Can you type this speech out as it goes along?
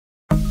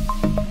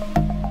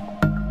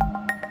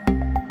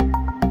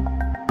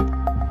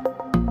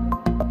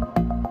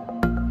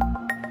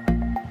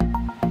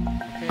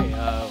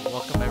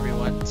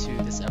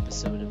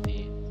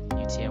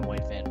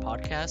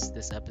WVPodcast.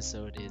 This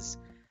episode is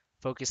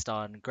focused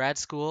on grad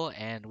school,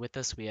 and with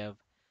us we have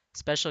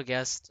special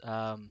guest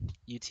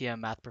UTM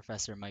math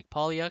professor Mike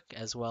Pawliuk,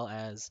 as well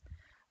as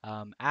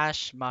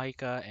Ash,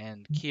 Mahika,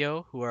 and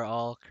Kyo, who are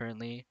all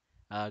currently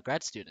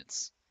grad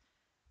students.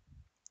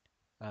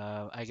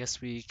 I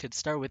guess we could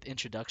start with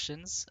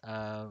introductions.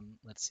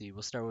 Let's see,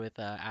 we'll start with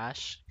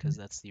Ash, because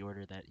that's the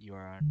order that you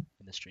are on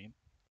in the stream.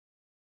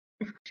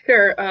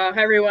 Sure. Hi,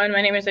 everyone.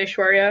 My name is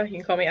Aishwarya. You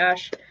can call me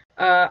Ash.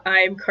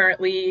 I'm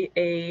currently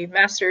a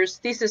master's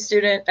thesis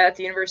student at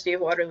the University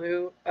of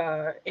Waterloo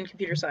in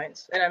computer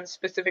science, and I'm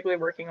specifically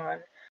working on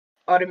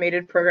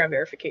automated program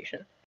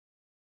verification.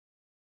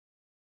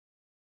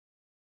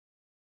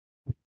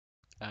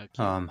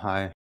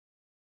 Hi,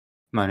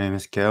 my name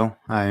is Gil.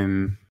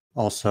 I'm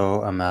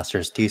also a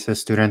master's thesis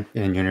student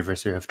in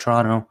University of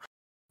Toronto,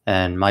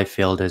 and my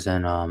field is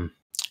in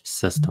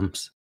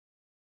systems.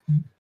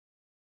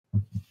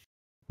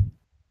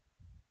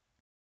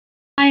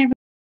 Hi, everyone.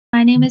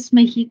 My name is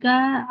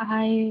Mahika.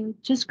 I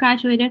just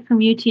graduated from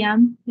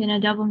UTM in a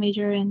double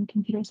major in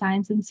computer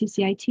science and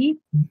CCIT,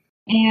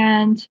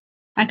 and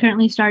I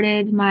currently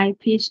started my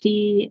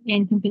PhD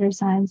in computer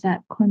science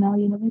at Cornell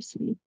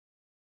University.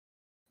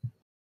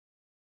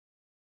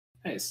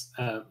 Nice.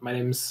 My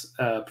name's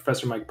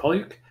Professor Mike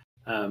Pawliuk.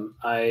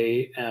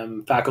 I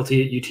am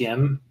faculty at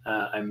UTM.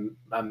 I'm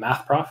a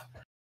math prof,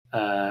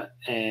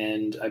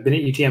 and I've been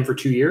at UTM for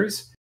 2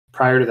 years.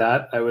 Prior to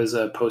that, I was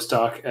a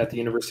postdoc at the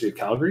University of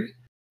Calgary.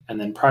 And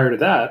then prior to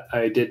that,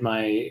 I did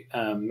my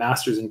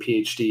master's and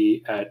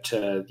PhD at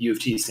U of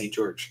T St.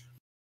 George.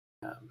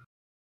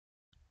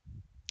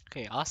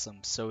 Okay, awesome.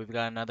 So we've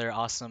got another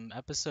awesome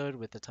episode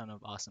with a ton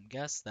of awesome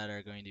guests that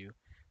are going to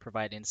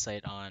provide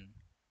insight on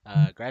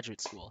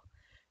graduate school.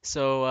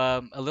 So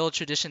a little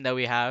tradition that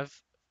we have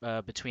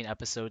between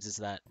episodes is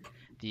that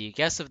the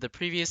guest of the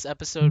previous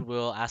episode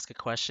will ask a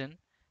question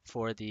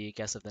for the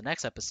guest of the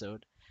next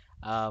episode.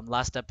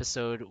 Last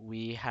episode,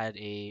 we had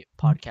a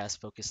podcast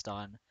focused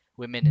on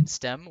women in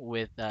STEM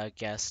with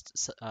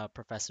guest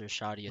Professor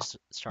Shadia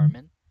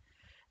Sharman.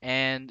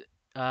 And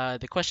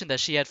the question that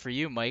she had for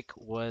you, Mike,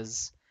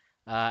 was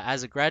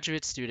as a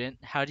graduate student,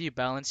 how do you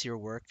balance your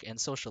work and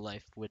social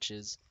life, which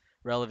is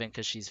relevant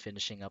because she's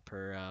finishing up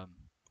her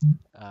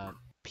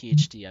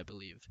PhD, I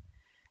believe.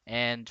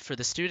 And for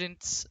the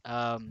students,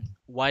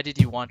 why did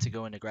you want to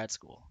go into grad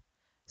school?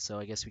 So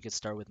I guess we could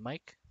start with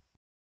Mike.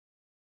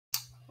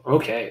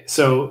 Okay,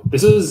 so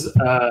this is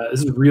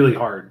really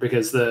hard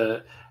because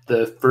the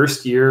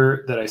first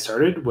year that I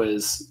started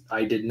was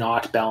I did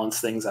not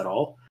balance things at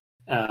all,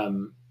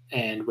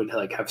 and would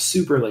have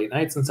super late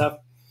nights and stuff.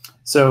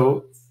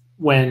 So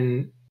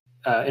when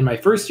in my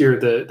first year,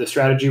 the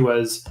strategy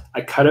was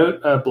I cut out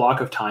a block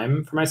of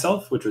time for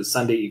myself, which was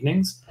Sunday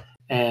evenings,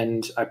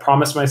 and I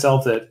promised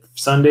myself that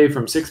Sunday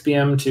from 6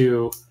 p.m.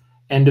 to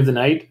end of the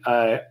night,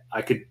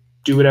 I could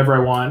do whatever I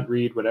want,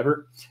 read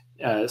whatever,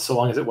 so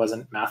long as it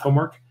wasn't math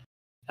homework.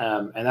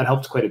 And that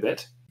helped quite a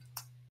bit.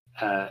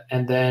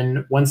 And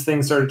then once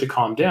things started to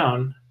calm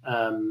down,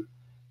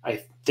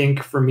 I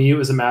think for me it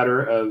was a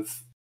matter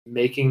of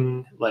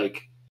making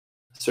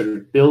sort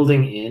of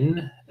building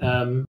in,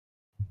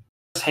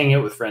 just hanging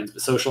out with friends,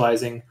 but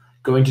socializing,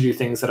 going to do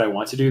things that I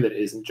want to do that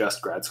isn't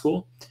just grad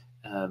school.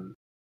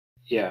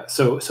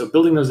 So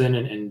building those in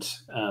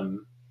and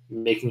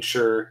making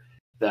sure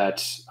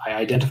that I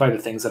identify the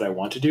things that I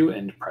want to do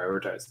and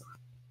prioritize them.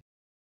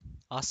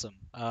 Awesome.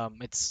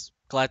 It's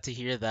glad to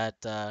hear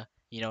that,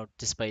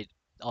 despite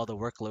all the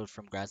workload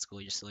from grad school,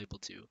 you're still able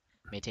to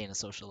maintain a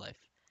social life.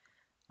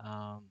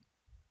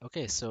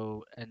 Okay,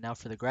 so, and now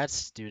for the grad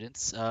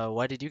students,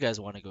 why did you guys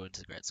want to go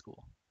into grad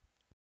school?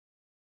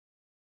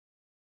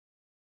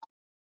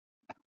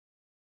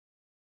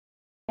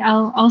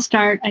 I'll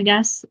start, I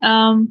guess.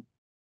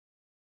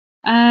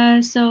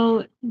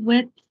 So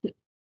with,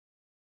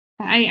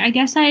 I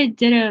guess I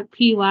did a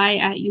PY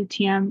at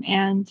UTM,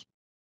 and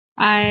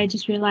I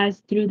just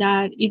realized through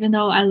that, even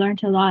though I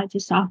learned a lot,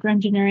 just software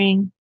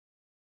engineering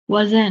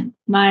wasn't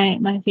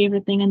my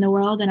favorite thing in the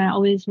world, and I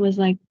always was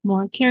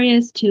more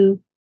curious to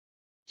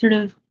sort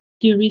of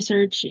do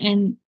research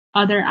in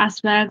other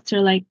aspects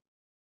or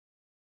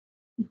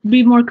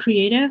be more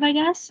creative, I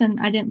guess. And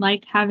I didn't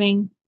like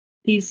having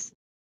these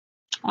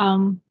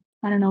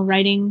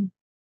writing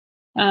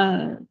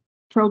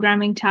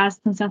programming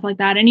tasks and stuff like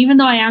that. And even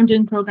though I am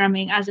doing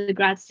programming as a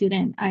grad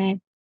student, I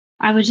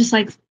was just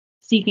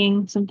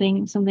seeking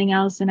something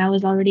else, and I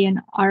was already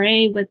an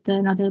RA with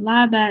another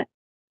lab at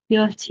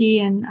U of T,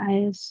 and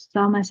I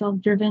saw myself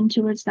driven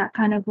towards that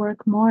kind of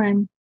work more,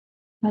 and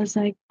I was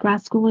like,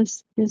 grad school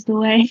is the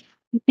way.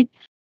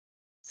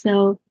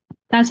 So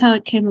that's how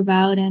it came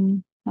about,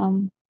 and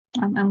I'm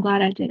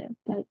glad I did it.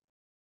 But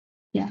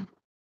yeah.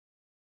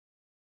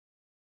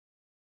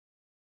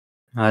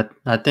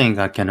 I think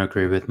I can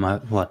agree with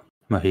what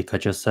Mahika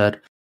just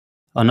said.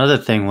 Another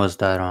thing was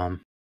that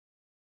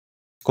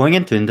going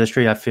into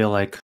industry, I feel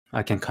like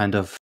I can kind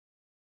of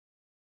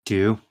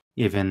do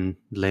even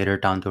later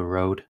down the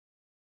road.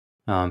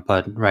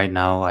 But right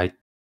now,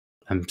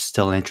 I'm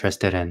still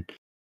interested in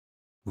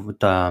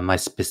with my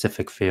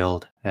specific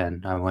field,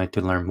 and I wanted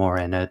to learn more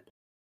in it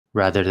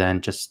rather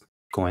than just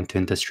go into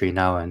industry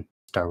now and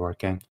start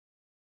working.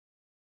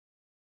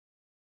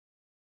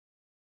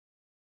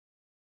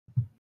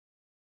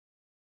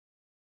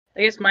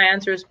 I guess my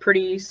answer is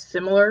pretty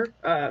similar.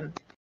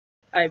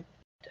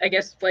 I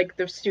guess like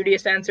the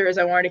studious answer is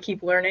I wanted to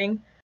keep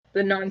learning.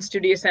 The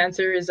non-studious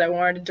answer is I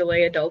wanted to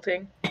delay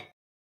adulting.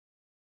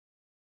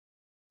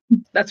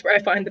 That's where I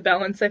find the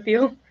balance, I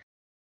feel.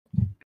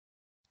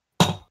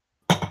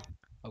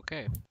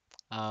 Okay.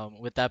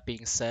 With that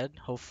being said,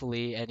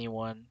 hopefully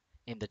anyone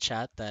in the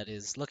chat that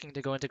is looking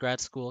to go into grad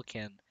school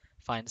can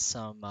find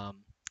some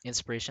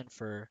inspiration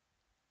for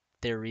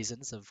their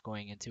reasons of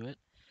going into it.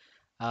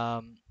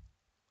 Um,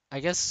 I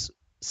guess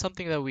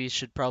something that we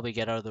should probably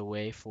get out of the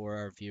way for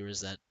our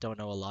viewers that don't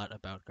know a lot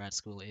about grad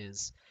school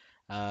is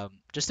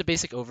just a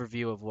basic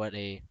overview of what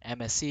a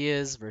MSc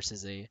is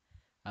versus a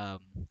um,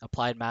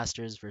 applied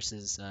master's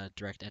versus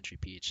direct entry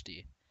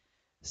PhD.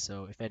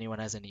 So if anyone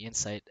has any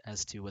insight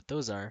as to what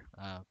those are,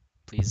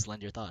 please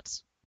lend your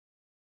thoughts.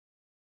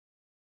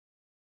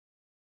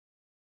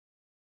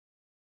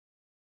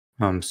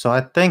 So I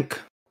think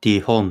the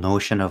whole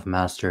notion of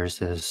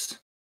masters is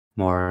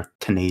more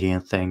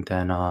Canadian thing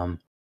than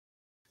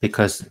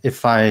because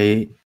if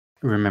I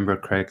remember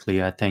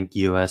correctly, I think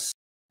US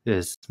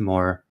is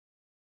more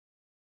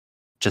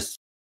just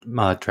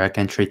direct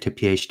entry to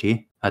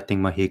PhD. I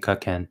think Mahika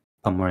can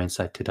put more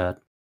insight to that.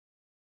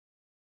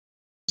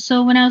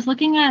 So when I was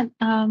looking at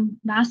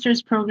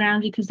master's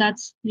programs, because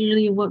that's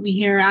usually what we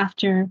hear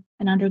after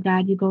an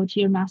undergrad, you go to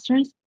your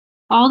master's.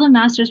 All the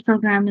master's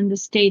program in the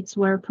States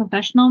were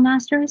professional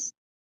masters,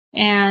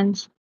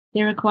 and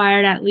they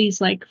required at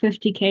least like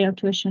 50K of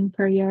tuition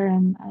per year.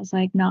 And I was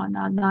like, no,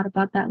 not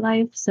about that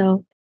life.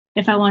 So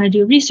if I want to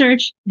do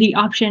research, the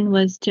option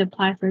was to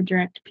apply for a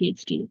direct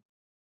PhD.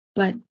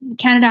 But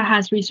Canada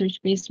has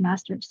research-based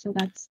masters, so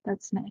that's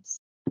nice.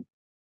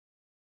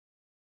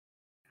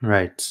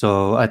 Right.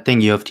 So I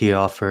think U of T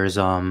offers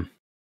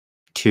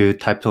two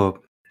types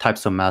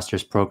of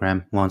master's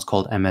program. One's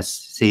called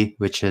MSc,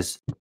 which is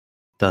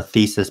the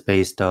thesis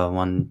based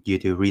one you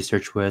do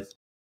research with,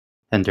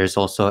 and there's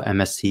also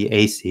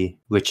MSc-AC,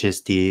 which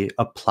is the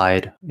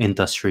applied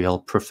industrial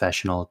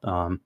professional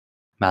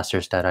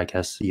masters that I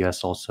guess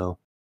US also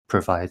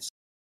provides.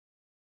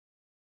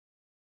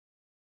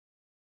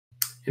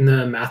 In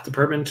the math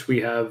department, we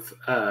have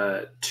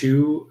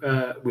two.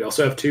 We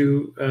also have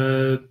two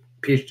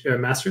PhD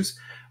masters.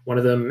 One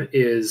of them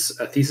is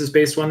a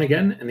thesis-based one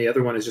again, and the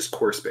other one is just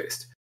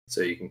course-based.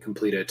 So you can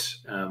complete it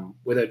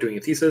without doing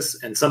a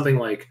thesis, and something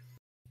like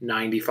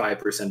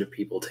 95% of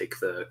people take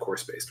the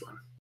course-based one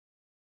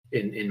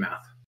in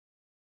math.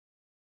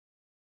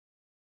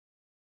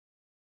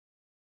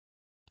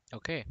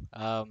 Okay,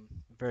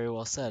 very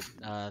well said.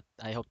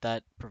 I hope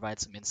that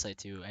provides some insight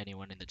to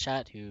anyone in the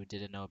chat who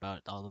didn't know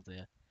about all of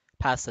the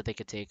paths that they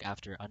could take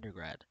after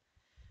undergrad.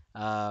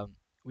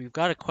 We've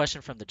got a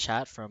question from the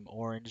chat from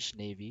Orange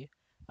Navy.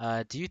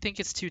 Do you think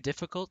it's too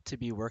difficult to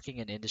be working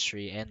in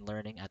industry and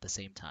learning at the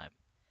same time?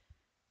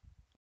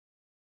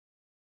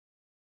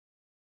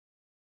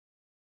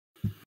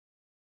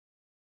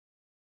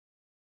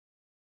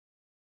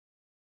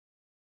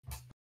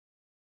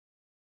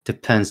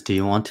 Depends. Do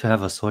you want to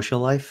have a social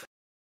life?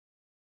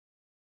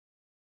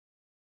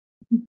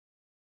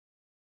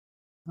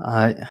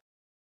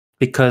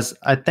 Because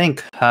I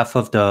think half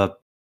of the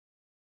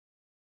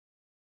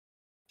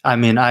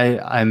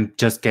I'm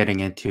just getting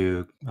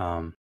into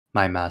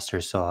my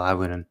master's, so I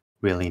wouldn't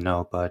really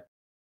know, but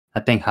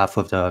I think half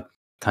of the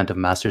kind of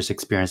master's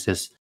experience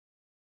is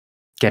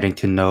getting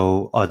to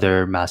know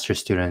other master's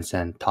students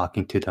and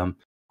talking to them,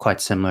 quite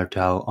similar to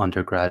how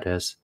undergrad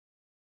is.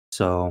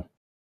 So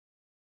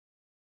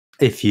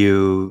I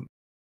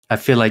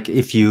feel like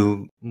if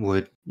you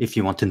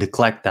want to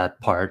neglect that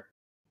part,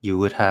 you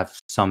would have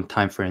some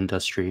time for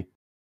industry,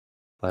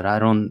 but I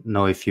don't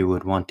know if you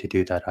would want to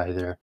do that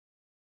either.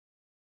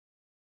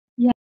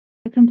 Yeah,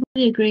 I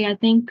completely agree. I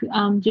think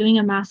doing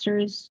a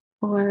master's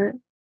or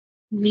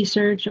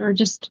research or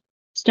just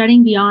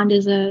studying beyond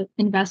is a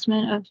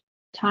investment of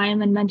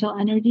time and mental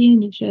energy,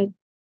 and you should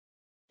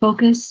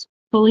focus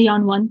fully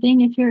on one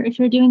thing if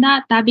you're doing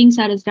that. That being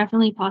said, it's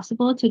definitely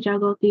possible to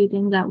juggle a few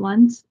things at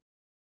once.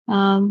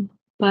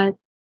 But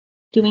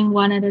doing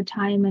one at a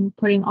time and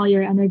putting all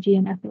your energy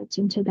and efforts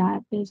into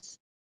that is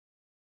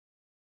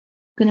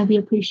going to be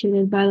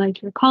appreciated by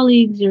like your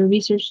colleagues, your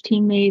research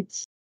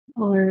teammates,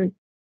 or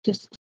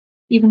just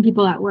even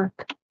people at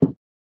work.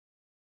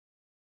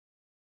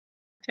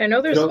 I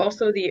know there's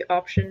also the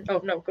option. Oh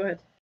no, go ahead.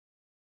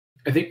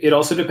 I think it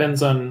also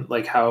depends on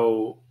like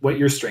what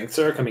your strengths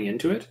are coming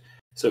into it.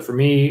 So for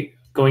me,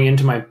 going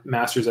into my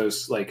master's, I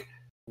was like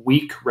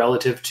weak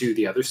relative to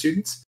the other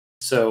students.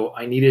 So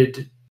I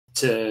needed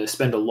to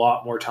spend a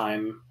lot more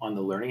time on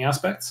the learning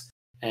aspects,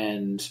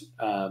 and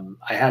I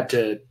had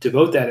to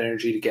devote that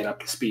energy to get up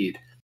to speed.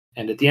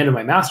 And at the end of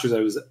my master's, I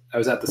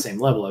was at the same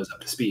level. I was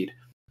up to speed.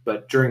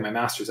 But during my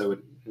master's, I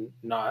would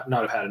not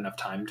have had enough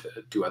time to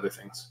do other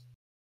things.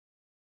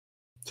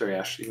 Sorry,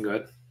 Ash, you can go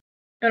ahead.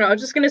 I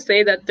was just gonna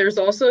say that there's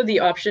also the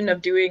option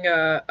of doing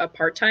a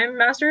part-time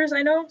master's,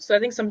 I know. So I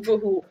think some people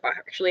who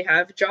actually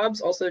have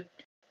jobs also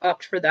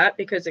opt for that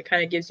because it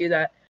kind of gives you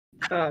that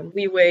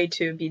leeway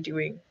to be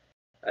doing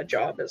a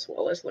job as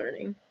well as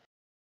learning.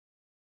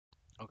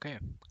 Okay.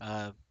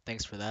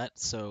 Thanks for that.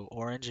 So,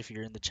 Orange, if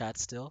you're in the chat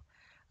still,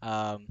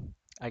 um,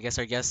 I guess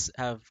our guests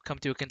have come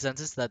to a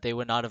consensus that they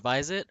would not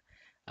advise it,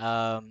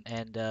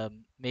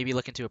 and maybe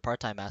look into a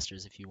part-time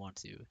master's if you want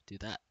to do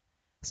that.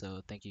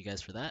 So, thank you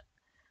guys for that.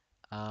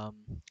 Um,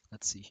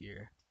 let's see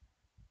here.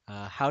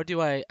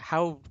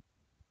 How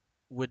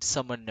would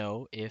someone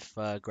know if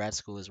grad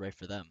school is right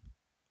for them?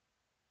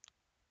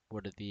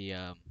 What are the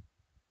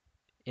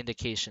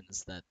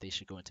indications that they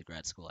should go into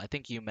grad school? I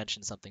think you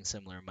mentioned something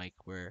similar, Mike,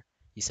 where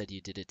you said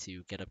you did it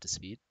to get up to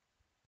speed.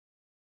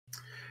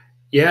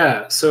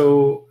 Yeah.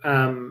 So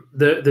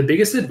the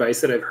biggest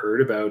advice that I've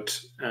heard about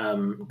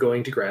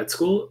going to grad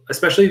school,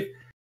 especially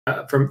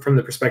from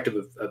the perspective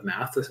of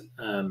math,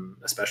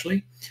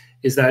 especially,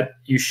 is that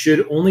you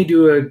should only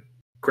do a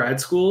grad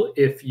school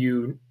if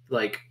you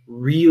like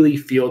really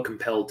feel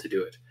compelled to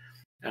do it.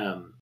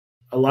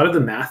 A lot of the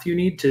math you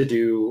need to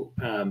do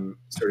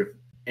sort of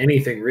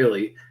anything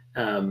really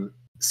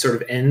sort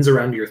of ends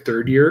around your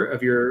third year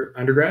of your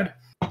undergrad,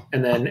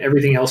 and then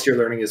everything else you're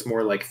learning is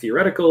more like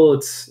theoretical.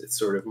 It's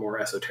sort of more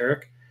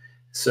esoteric.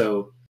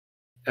 So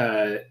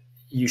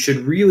you should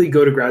really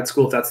go to grad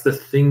school if that's the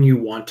thing you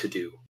want to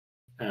do.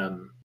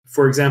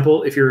 For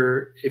example, if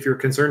you're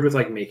concerned with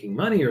like making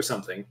money or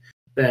something,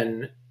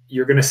 then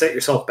you're going to set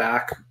yourself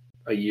back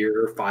a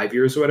year, 5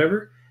 years, or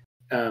whatever.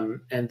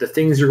 And the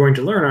things you're going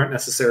to learn aren't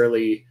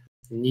necessarily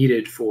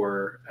needed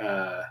for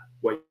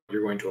what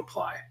you're going to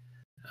apply.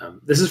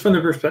 This is from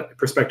the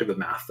perspective of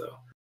math, though.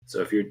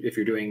 So if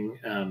you're doing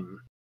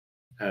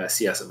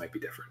CS, it might be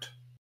different.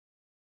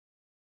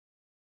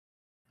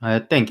 I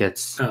think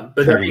it's But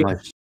pretty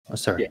much. Oh,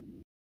 sorry. Yeah.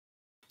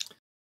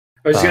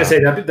 I was just gonna say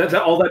that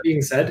all that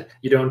being said,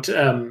 you don't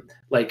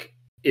like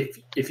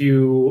if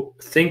you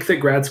think that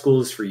grad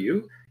school is for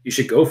you, you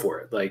should go for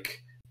it.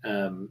 Like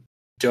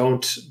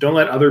don't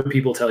let other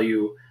people tell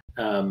you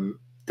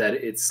that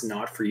it's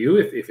not for you.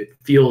 If it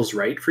feels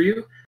right for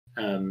you,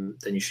 then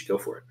you should go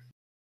for it.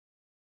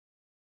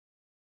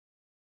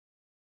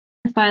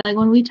 Like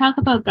when we talk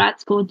about grad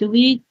school, do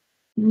we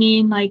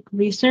mean like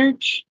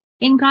research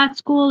in grad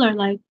school or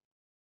like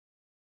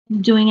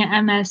doing an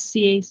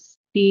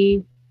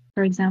MScAc,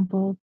 for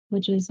example,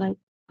 which is like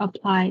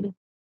applied?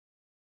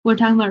 We're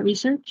talking about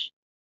research?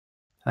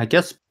 I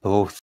guess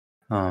both.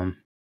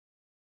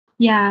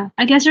 Yeah,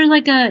 I guess there's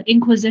like a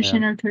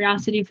inquisition or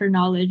curiosity for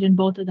knowledge in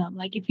both of them.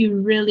 Like if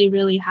you really,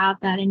 really have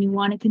that and you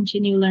want to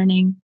continue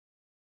learning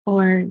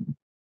and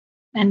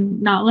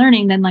not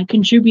learning, then like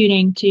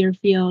contributing to your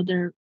field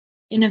or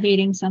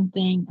innovating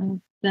something, or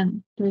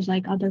then there's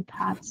like other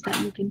paths that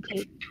you can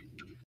take.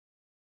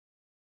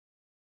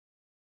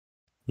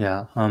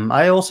 Yeah.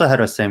 I also had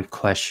the same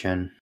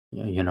question,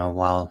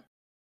 while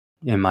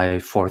in my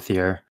fourth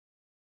year,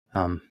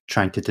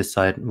 trying to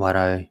decide what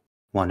I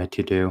wanted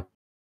to do.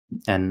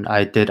 And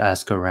I did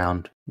ask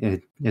around,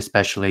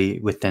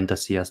 especially within the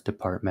CS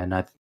department.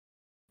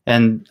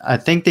 I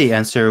think the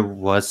answer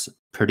was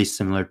pretty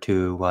similar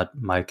to what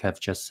Mike have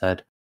just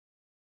said.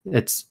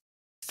 It's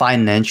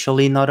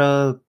financially not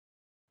a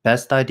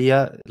best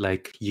idea.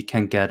 Like you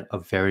can get a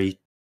very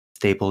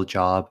stable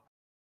job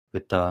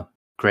with a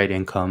great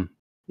income,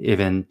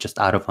 even just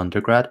out of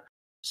undergrad.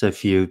 So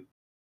if you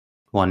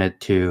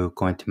wanted to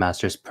go into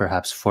masters,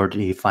 perhaps for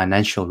the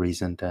financial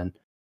reason, then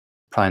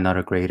probably not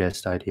a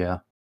greatest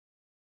idea.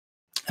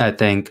 I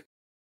think,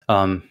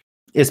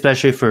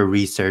 especially for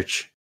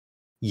research,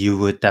 you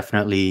would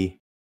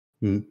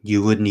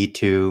need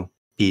to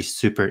be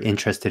super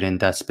interested in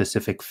that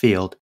specific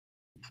field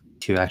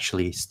to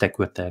actually stick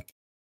with it.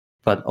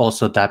 But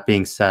also that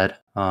being said,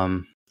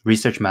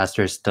 research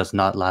masters does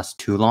not last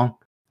too long.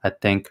 I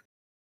think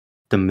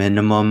the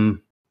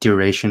minimum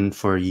duration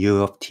for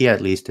U of T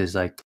at least is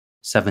like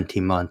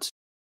 17 months.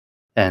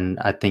 And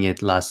I think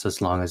it lasts as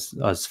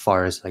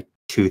far as like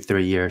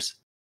 2-3 years.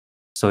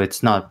 So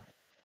it's not,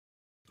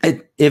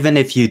 even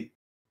if you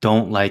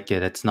don't like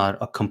it, it's not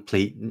a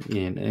complete,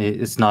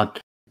 it's not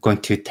going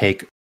to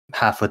take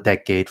half a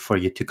decade for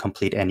you to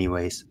complete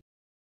anyways.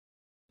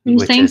 Are you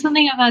saying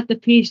something about the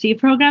PhD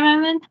program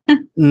I'm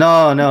in?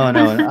 No.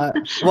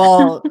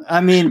 Well,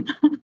 I mean,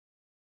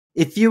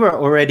 if you were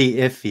already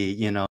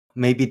iffy,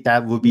 maybe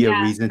that would be a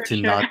reason to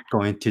not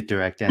go into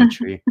direct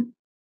entry.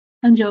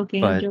 I'm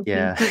joking.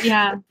 Yeah. But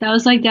yeah, that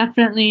was like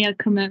definitely a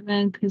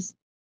commitment because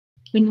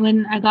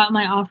when I got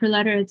my offer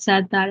letter, it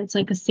said that it's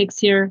like a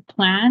 6-year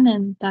plan,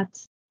 and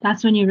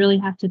that's when you really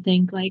have to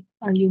think like,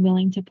 are you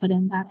willing to put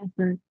in that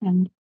effort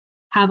and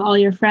have all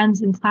your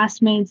friends and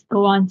classmates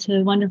go on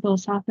to wonderful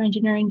software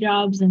engineering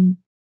jobs and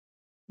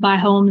buy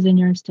homes and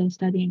you're still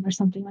studying or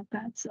something like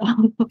that. So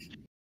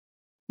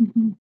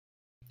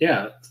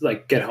yeah,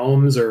 like get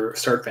homes or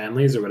start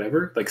families or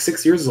whatever. Like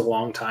 6 years is a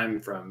long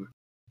time from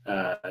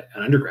an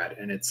undergrad,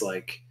 and it's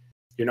like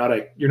you're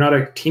not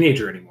a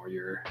teenager anymore.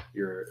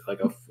 You're like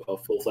a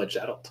full-fledged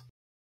adult.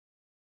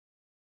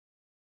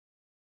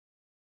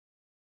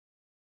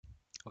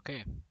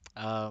 Okay.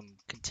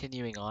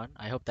 Continuing on.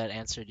 I hope that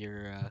answered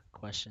your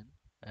question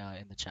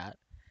in the chat.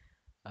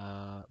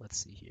 Let's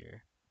see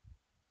here.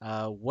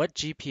 What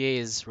GPA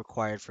is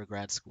required for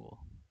grad school?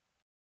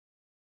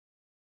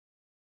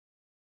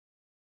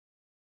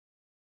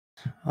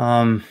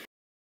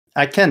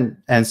 I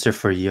can answer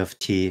for U of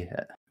T,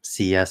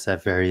 CS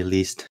at very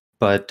least,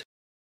 but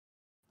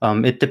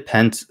it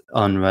depends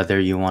on whether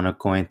you want to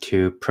go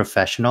into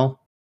professional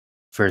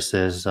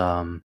versus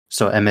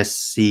so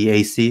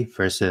MScAc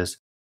versus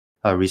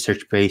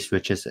research based,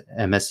 which is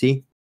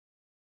MSc.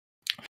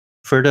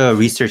 For the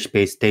research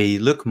based, they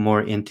look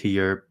more into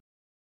your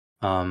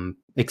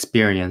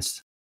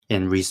experience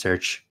in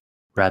research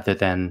rather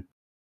than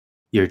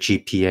your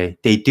GPA.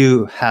 They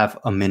do have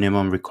a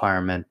minimum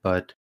requirement,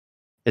 but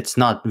it's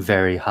not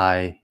very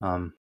high.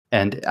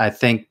 And I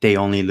think they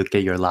only look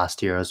at your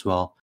last year as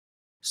well.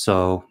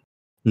 So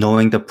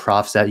knowing the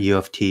profs at U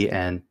of T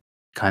and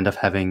kind of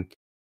having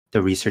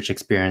the research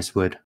experience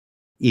would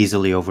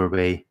easily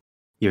overweigh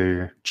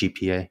your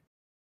GPA.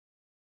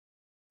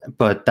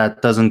 But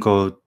that doesn't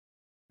go,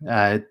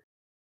 I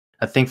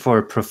think for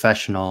a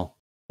professional,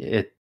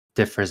 it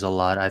differs a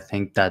lot. I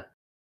think that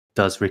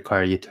does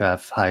require you to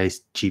have high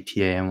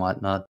GPA and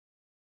whatnot.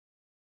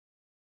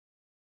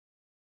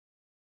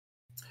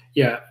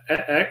 Yeah,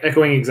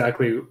 echoing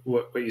exactly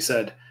what you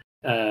said.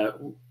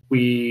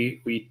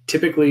 We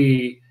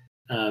typically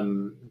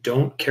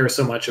don't care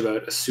so much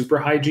about a super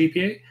high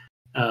GPA,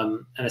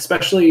 and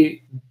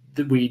especially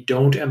that we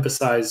don't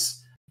emphasize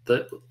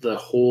the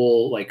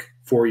whole like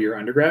 4-year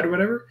undergrad or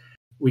whatever.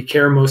 We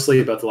care mostly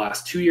about the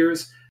last 2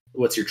 years.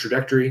 What's your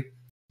trajectory?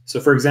 So,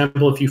 for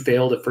example, if you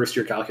failed a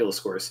first-year calculus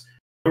course,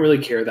 we don't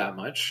really care that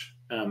much,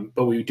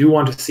 but we do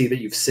want to see that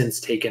you've since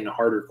taken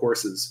harder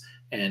courses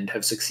and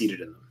have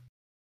succeeded in them.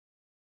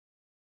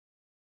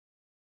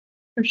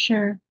 For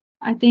sure.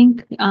 I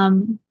think,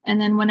 and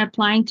then when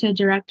applying to a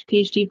direct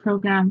PhD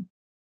program,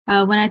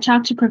 when I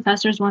talk to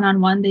professors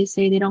one-on-one, they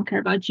say they don't care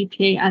about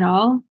GPA at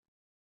all.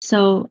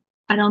 So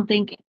I don't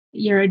think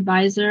your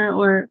advisor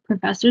or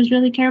professors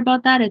really care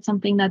about that. It's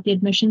something that the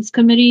admissions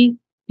committee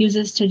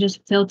uses to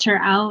just filter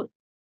out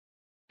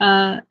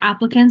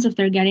applicants. If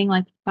they're getting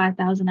like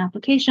 5,000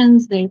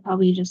 applications, they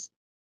probably just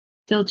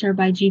filter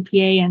by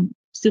GPA and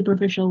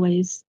superficial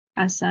ways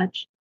as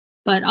such.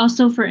 But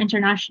also for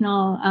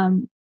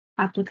international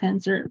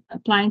applicants or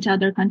applying to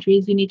other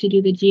countries, you need to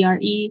do the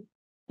GRE,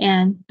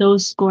 and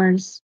those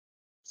scores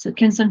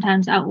can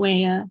sometimes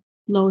outweigh a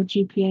low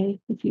GPA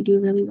if you do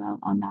really well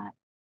on that.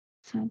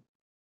 So.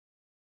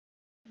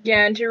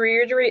 Yeah, and to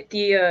reiterate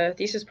the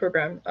thesis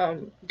program,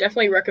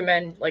 definitely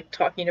recommend like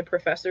talking to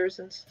professors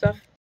and stuff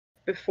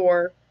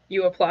before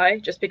you apply,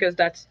 just because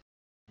that's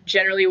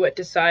generally what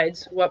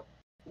decides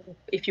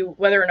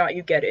whether or not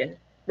you get in,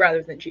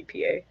 rather than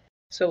GPA.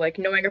 So like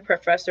knowing a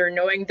professor,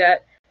 knowing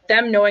that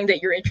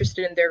you're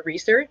interested in their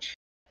research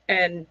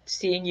and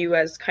seeing you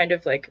as kind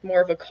of like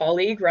more of a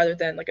colleague rather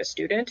than like a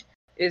student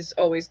is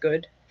always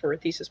good for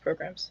thesis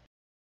programs.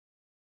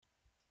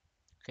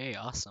 Okay,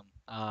 awesome.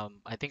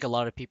 I think a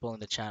lot of people in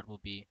the chat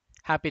will be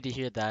happy to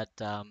hear that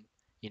a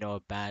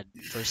bad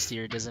first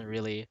year doesn't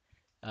really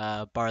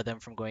bar them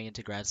from going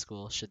into grad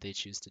school should they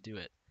choose to do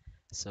it.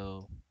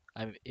 So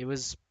it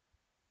was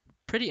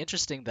pretty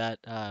interesting that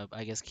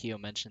I guess Keo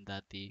mentioned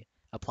that the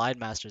applied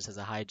masters has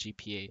a high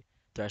GPA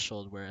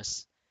threshold,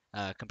 whereas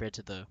compared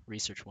to the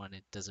research one,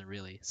 it doesn't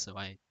really. So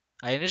I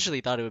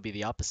initially thought it would be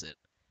the opposite.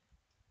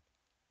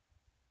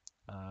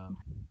 Um,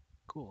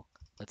 cool.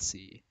 Let's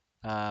see.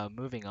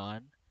 Moving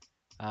on.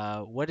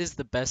 What is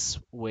the best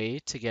way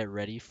to get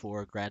ready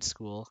for grad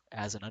school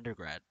as an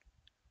undergrad?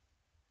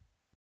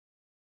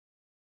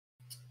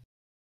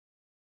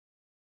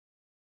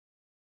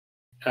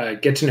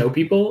 Get to know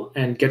people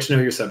and get to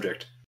know your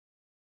subject.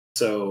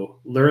 So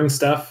learn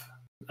stuff.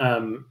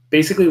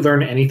 Basically,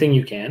 learn anything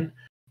you can.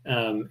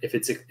 If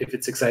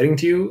it's exciting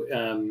to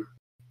you,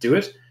 do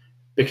it,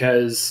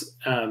 because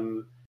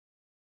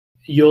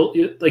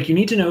you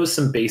need to know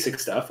some basic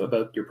stuff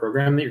about your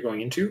program that you're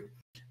going into.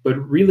 But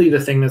really, the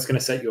thing that's going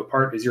to set you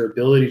apart is your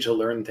ability to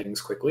learn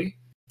things quickly.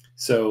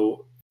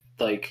 So,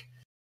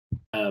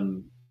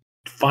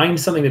 find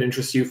something that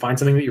interests you, find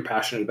something that you're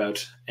passionate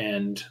about,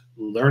 and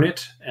learn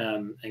it,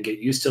 and get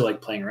used to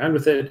like playing around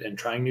with it and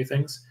trying new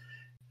things.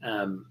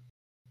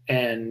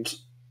 And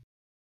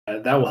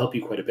that will help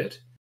you quite a bit.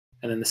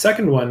 And then the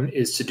second one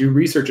is to do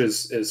research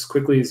as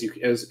quickly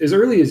as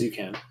early as you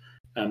can.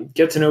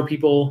 Get to know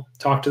people,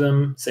 talk to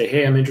them, say,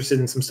 hey, I'm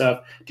interested in some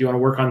stuff. Do you want to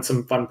work on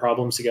some fun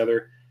problems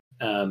together?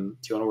 Do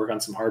you want to work on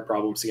some hard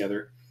problems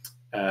together?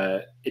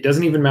 It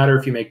doesn't even matter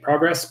if you make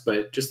progress,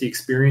 but just the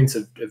experience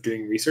of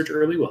doing research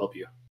early will help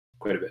you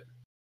quite a bit.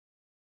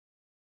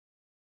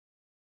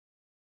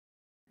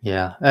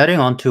 Yeah, adding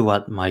on to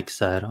what Mike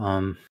said,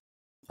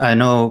 I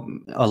know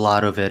a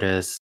lot of it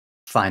is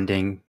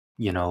finding,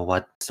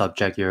 what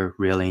subject you're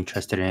really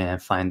interested in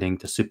and finding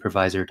the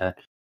supervisor that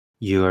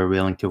you are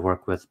willing to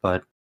work with.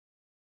 But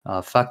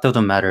fact of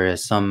the matter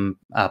is some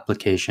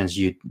applications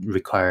you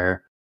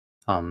require,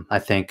 I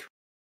think,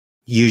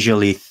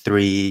 usually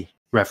 3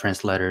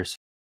 reference letters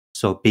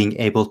So being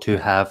able to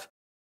have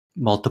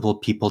multiple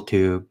people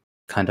to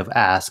kind of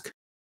ask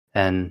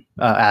and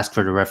ask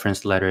for the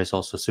reference letter is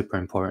also super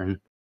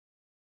important.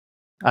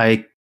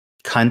 I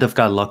kind of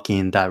got lucky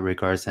in that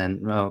regards,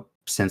 and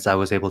since I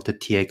was able to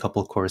TA a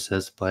couple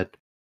courses, but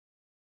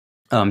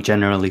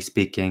generally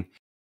speaking,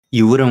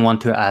 you wouldn't want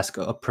to ask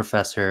a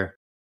professor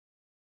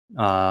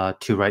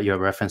to write your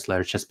reference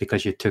letter just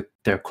because you took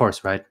their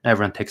course, right?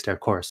 Everyone takes their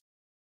course.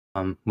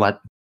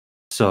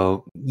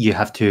 So you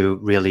have to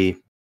really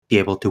be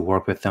able to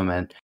work with them,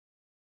 and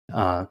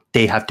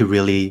they have to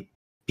really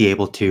be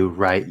able to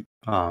write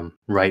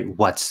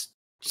what's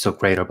so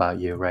great about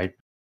you, right?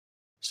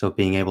 So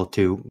being able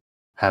to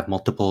have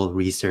multiple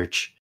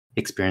research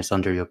experience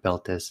under your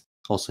belt is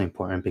also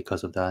important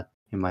because of that,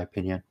 in my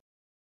opinion.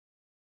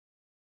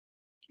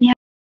 Yeah,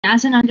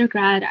 as an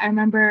undergrad, I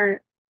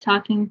remember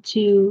talking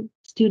to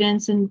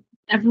students and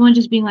everyone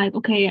just being like,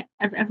 okay,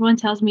 everyone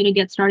tells me to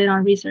get started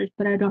on research,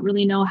 but I don't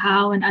really know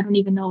how, and I don't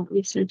even know what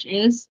research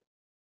is.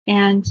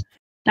 And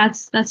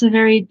that's a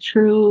very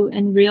true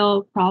and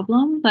real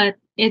problem, but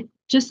it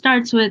just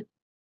starts with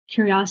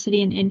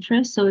curiosity and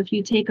interest. So if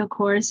you take a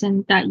course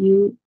and that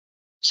you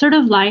sort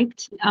of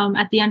liked,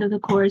 at the end of the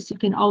course, you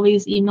can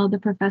always email the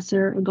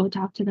professor or go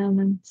talk to them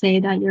and say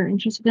that you're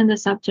interested in the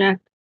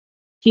subject.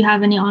 If you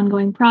have any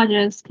ongoing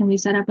projects, can we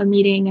set up a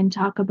meeting and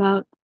talk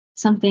about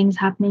some things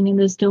happening in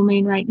this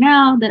domain right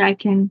now that I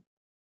can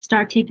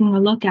start taking a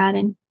look at?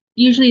 And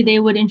usually they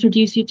would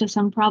introduce you to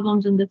some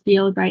problems in the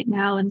field right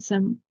now and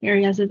some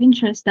areas of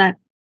interest that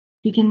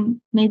you can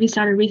maybe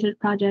start a research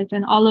project.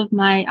 And all of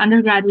my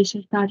undergrad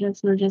research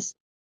projects were just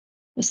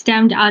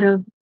stemmed out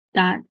of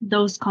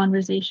those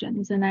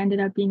conversations. And I ended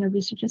up being a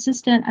research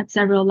assistant at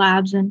several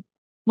labs. And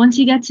once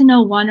you get to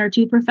know one or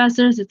two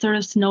professors, it sort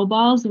of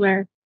snowballs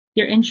where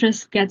your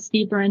interest gets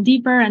deeper and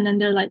deeper. And then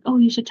they're like, oh,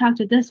 you should talk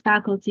to this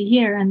faculty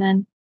here. And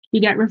then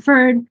you get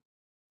referred.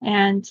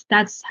 And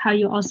that's how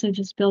you also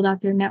just build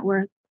up your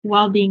network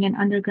while being an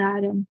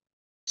undergrad, and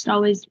just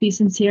always be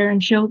sincere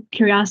and show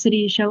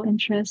curiosity, show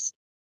interest.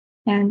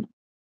 And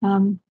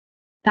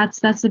that's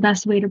the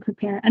best way to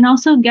prepare. And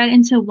also get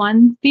into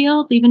one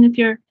field, even if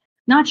you're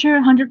not sure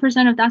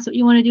 100% if that's what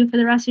you want to do for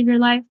the rest of your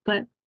life,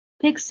 but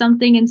pick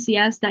something in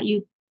CS that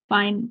you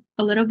find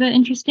a little bit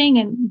interesting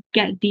and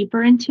get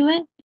deeper into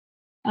it.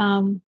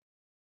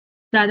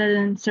 Rather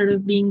than sort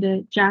of being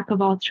the jack of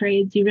all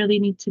trades, you really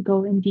need to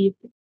go in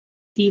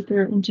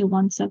deeper into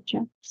one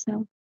subject.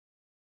 So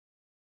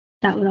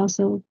that would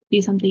also be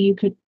something you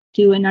could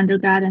do in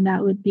undergrad, and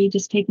that would be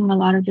just taking a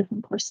lot of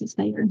different courses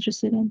that you're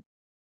interested in.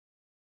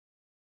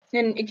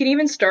 And it can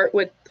even start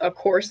with a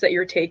course that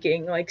you're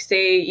taking. Like,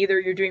 say either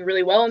you're doing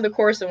really well in the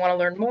course and want to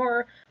learn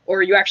more,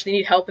 or you actually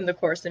need help in the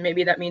course, and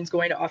maybe that means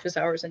going to office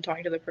hours and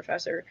talking to the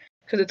professor.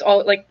 Because it's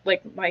all, like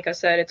Micah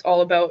said, it's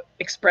all about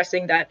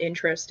expressing that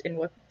interest in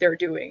what they're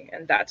doing,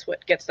 and that's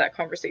what gets that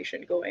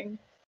conversation going.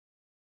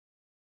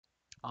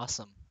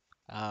 Awesome.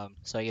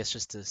 So I guess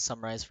just to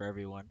summarize for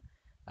everyone,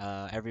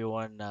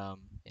 everyone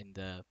in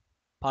the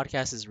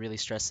podcast is really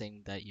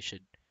stressing that you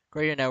should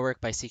grow your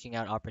network by seeking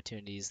out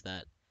opportunities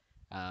that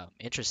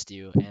interest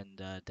you, and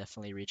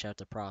definitely reach out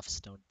to profs.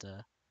 Don't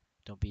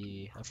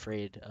be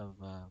afraid of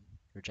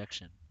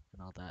rejection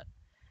and all that.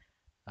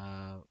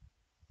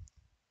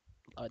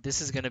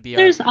 This is gonna be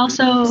There's our.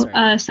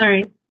 also,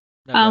 Sorry.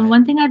 No, go ahead.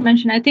 one thing I'd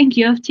mention, I think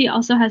U of T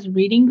also has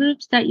reading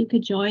groups that you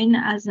could join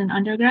as an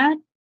undergrad.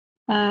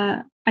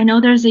 I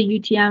know there's a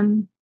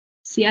UTM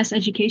CS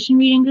education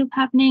reading group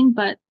happening,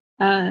 but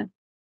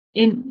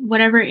in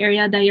whatever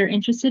area that you're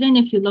interested in,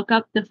 if you look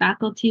up the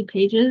faculty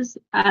pages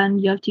on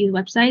U of T's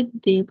website,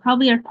 they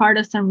probably are part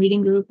of some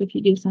reading group if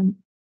you do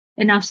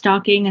enough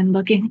stalking and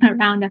looking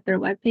around at their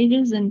web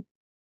pages. And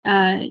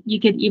you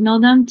could email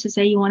them to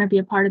say you want to be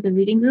a part of the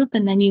reading group,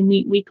 and then you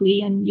meet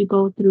weekly and you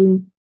go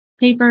through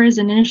papers.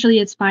 And initially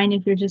it's fine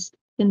if you're just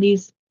in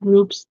these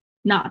groups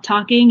not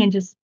talking and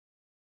just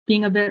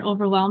being a bit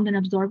overwhelmed and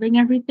absorbing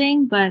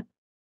everything, but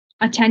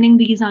attending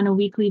these on a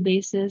weekly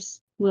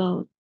basis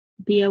will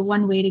be a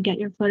one way to get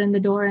your foot in the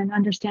door and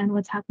understand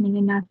what's happening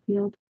in that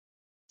field.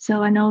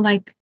 So I know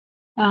like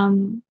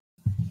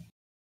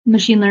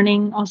machine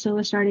learning also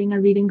is starting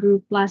a reading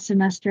group last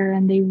semester,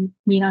 and they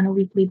meet on a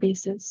weekly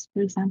basis,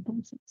 for example,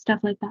 so stuff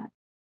like that.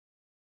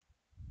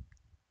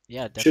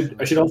 Yeah, definitely.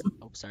 I should also.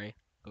 Oh, sorry.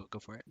 Go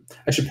for it.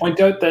 I should point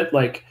out that,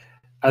 like,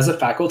 as a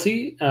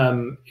faculty,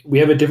 we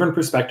have a different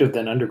perspective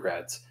than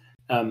undergrads,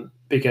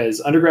 because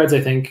undergrads,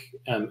 I think,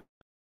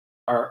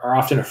 are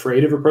often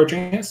afraid of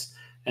approaching us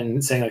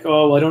and saying like,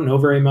 "Oh, well, I don't know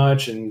very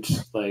much, and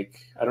like,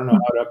 I don't know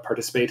how to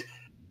participate."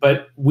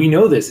 But we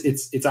know this.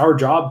 It's our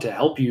job to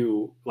help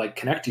you, like,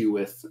 connect you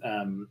with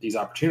these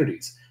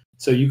opportunities.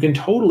 So you can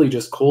totally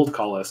just cold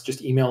call us,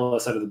 just email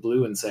us out of the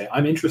blue and say,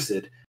 "I'm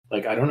interested.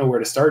 Like, I don't know where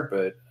to start,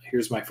 but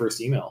here's my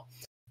first email."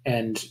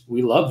 And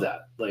we love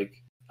that. Like,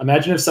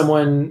 imagine if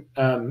someone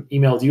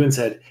emailed you and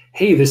said,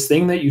 "Hey, this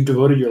thing that you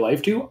devoted your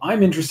life to,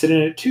 I'm interested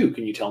in it too.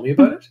 Can you tell me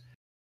about it?"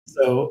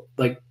 So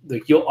like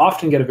you'll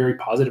often get a very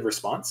positive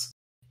response.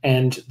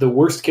 And the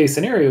worst case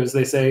scenario is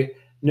they say,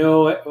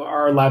 no,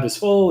 our lab is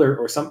full,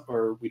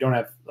 or we don't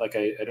have I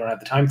don't have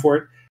the time for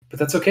it. But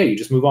that's okay. You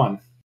just move on.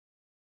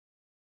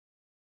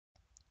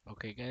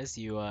 Okay, guys,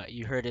 you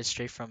heard it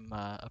straight from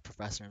a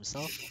professor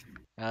himself.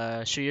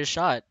 Shoot your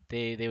shot.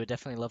 They would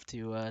definitely love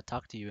to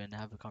talk to you and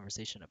have a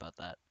conversation about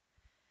that.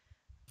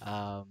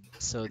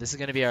 So this is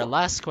going to be our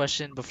last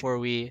question before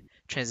we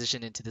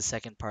transition into the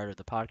second part of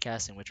the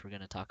podcast, in which we're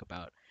going to talk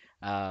about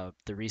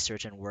the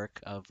research and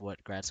work of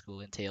what grad school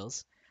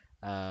entails.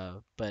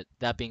 But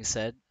that being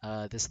said,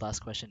 this last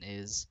question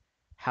is,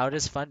 how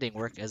does funding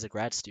work as a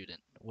grad student?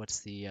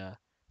 What's the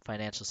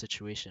financial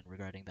situation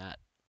regarding that?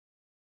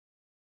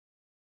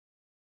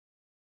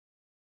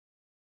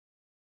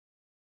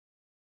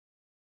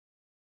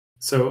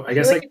 So I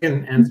guess I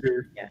can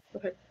answer. Yeah, go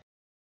ahead.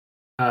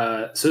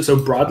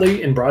 So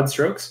broadly, in broad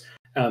strokes,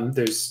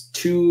 there's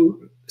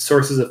two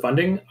sources of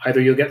funding. Either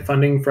you'll get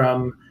funding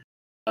from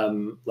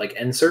like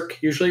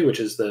NSERC usually, which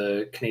is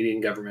the Canadian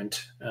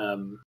government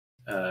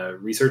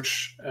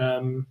research,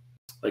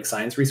 like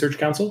Science Research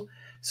Council.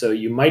 So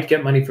you might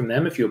get money from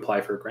them if you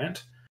apply for a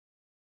grant.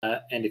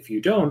 And if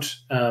you don't,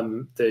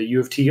 the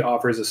U of T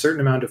offers a certain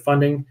amount of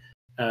funding,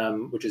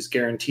 which is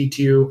guaranteed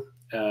to you.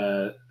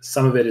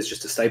 Some of it is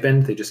just a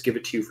stipend. They just give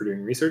it to you for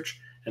doing research.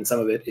 And some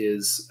of it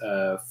is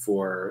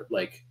for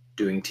like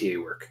doing TA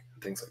work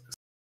and things like this.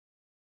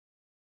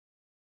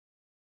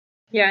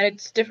 Yeah,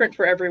 it's different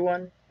for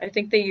everyone. I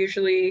think they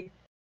usually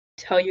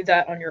tell you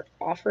that on your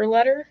offer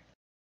letter,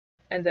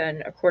 and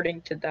then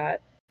according to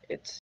that,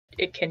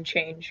 it can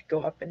change,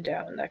 go up and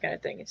down, that kind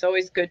of thing. It's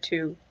always good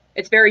to.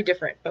 It's very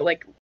different, but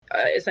like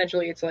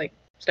essentially, it's like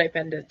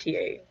stipend to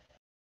TA.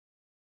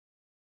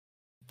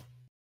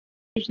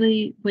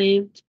 Usually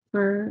waived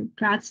for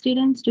grad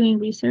students doing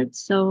research,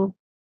 so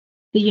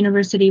the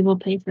university will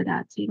pay for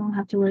that, so you don't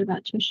have to worry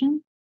about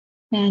tuition.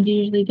 And you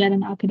usually get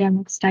an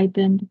academic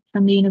stipend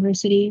from the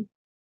university.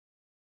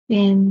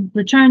 In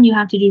return, you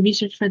have to do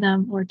research for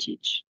them or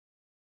teach.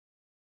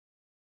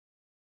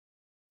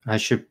 I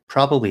should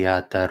probably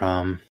add that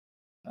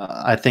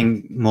I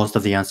think most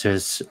of the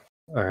answers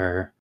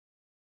are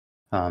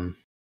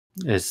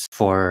is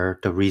for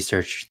the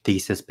research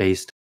thesis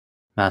based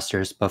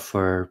masters, but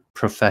for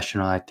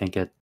professional, I think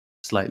it's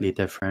slightly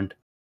different.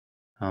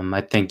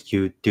 I think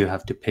you do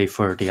have to pay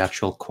for the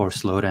actual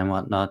course load and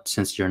whatnot,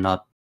 since you're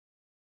not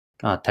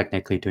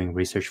technically doing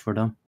research for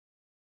them.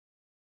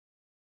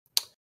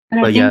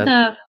 But I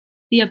think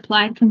the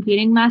applied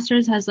computing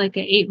masters has like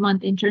an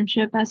 8-month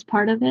internship as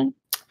part of it.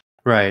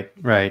 Right.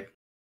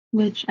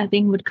 Which I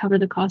think would cover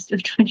the cost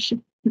of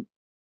tuition.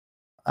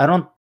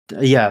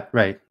 Yeah,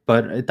 right.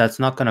 But that's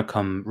not going to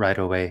come right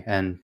away.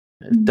 And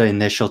the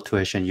initial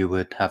tuition, you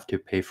would have to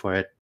pay for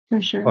it.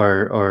 For sure.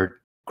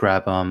 Or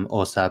grab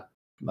OSAP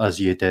as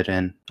you did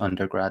in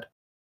undergrad.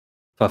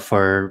 But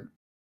for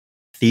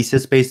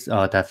thesis-based,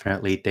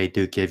 definitely they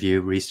do give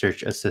you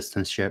research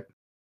assistantship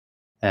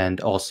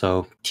and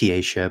also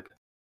TA-ship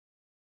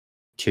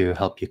to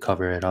help you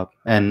cover it up.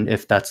 And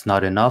if that's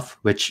not enough,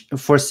 which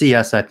for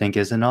CS I think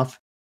is enough,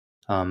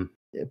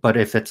 but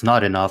if it's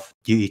not enough,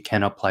 you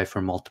can apply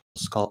for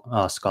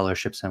multiple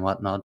scholarships and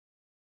whatnot.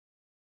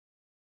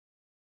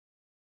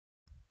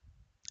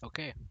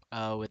 Okay.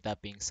 With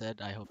that being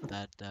said, I hope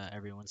that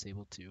everyone's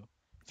able to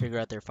figure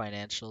out their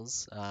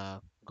financials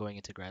going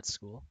into grad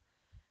school.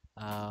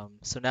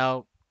 So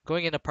now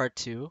going into part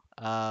two,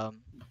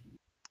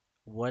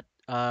 what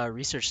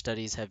research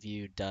studies have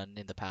you done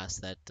in the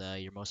past that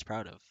you're most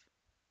proud of?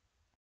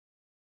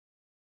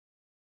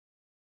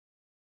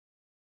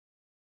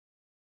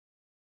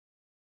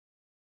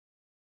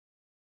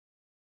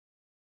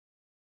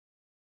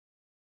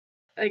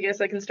 I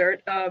guess I can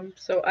start.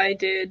 So I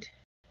did,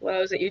 when I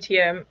was at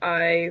UTM,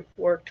 I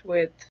worked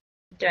with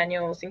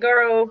Daniel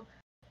Zingaro,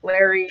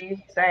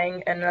 Larry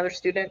Zhang, and another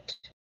student,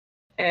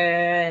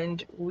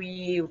 and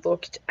we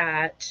looked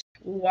at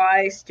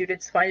why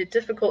students find it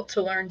difficult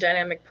to learn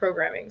dynamic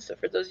programming. So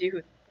for those of you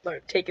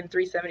who've taken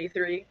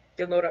 373,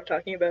 you'll know what I'm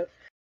talking about.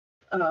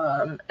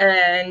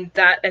 And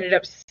that ended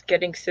up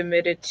getting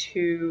submitted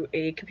to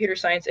a computer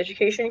science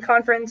education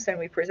conference, and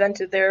we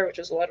presented there, which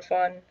was a lot of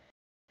fun.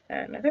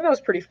 And I think that was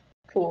pretty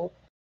cool.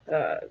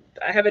 I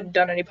haven't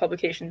done any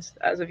publications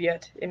as of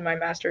yet in my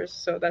master's,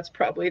 so that's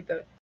probably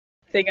the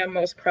thing I'm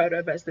most proud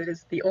of, as it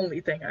is the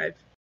only thing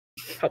I've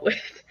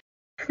published.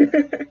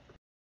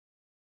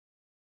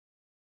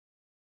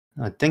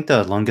 I think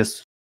the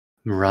longest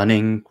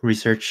running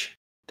research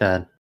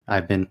that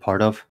I've been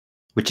part of,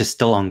 which is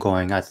still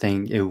ongoing, I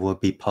think it will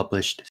be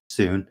published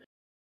soon,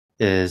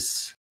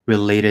 is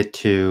related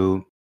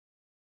to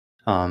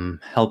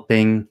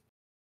helping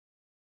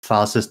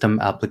file system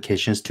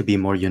applications to be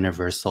more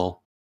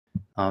universal.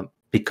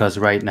 Because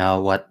right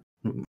now,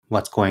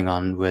 what's going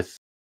on with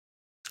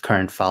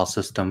current file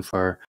system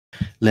for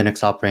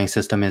Linux operating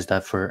system is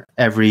that for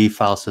every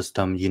file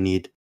system, you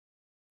need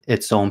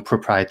its own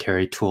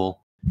proprietary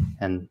tool.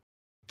 And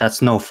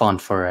that's no fun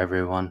for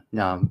everyone.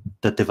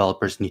 The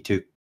developers need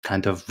to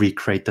kind of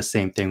recreate the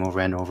same thing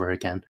over and over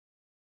again.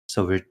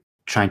 So we're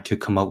trying to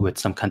come up with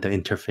some kind of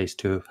interface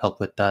to help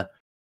with that.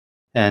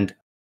 And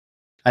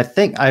I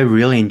think I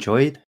really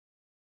enjoyed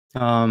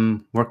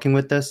working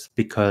with this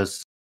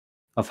because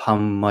of how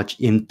much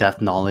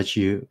in-depth knowledge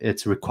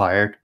it's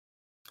required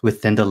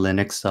within the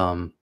Linux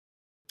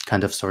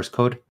kind of source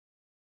code.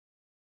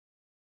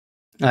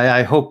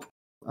 I hope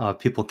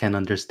people can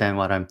understand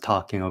what I'm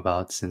talking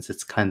about, since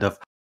it's kind of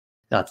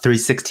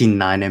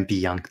 369 and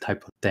beyond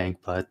type of thing.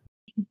 But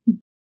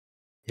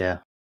yeah.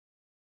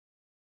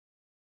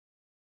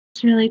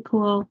 It's really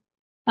cool.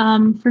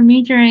 For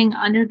me, during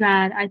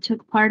undergrad, I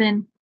took part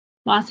in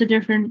lots of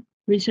different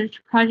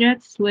research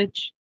projects,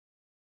 which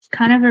is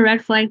kind of a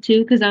red flag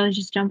too, because I was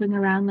just jumping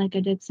around. Like I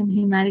did some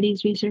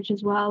humanities research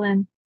as well,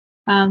 and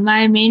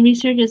my main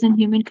research is in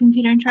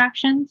human-computer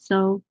interaction.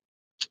 So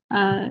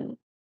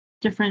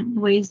different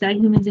ways that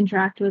humans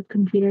interact with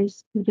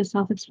computers, which is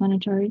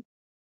self-explanatory.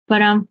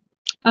 But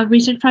a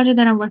research project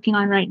that I'm working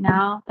on right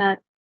now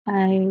that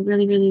I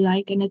really, really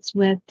like, and it's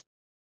with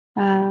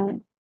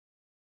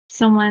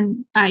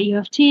someone at U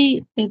of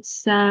T.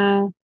 It's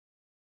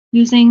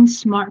using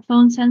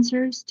smartphone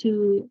sensors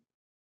to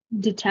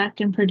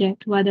detect and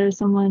predict whether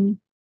someone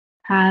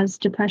has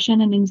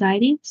depression and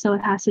anxiety. So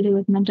it has to do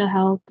with mental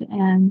health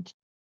and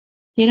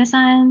data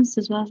science,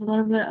 as well as a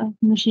little bit of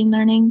machine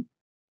learning.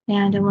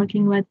 And I'm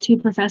working with two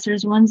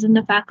professors. One's in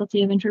the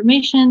Faculty of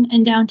Information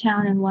in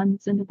downtown, and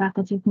one's in the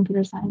Faculty of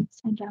Computer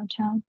Science in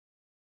downtown.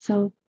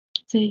 So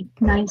it's a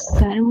nice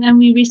set. And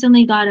we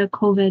recently got a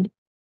COVID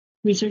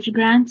research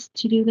grant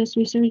to do this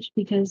research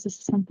because this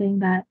is something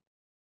that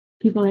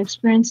people are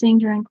experiencing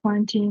during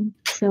quarantine.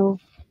 So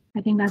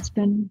I think that's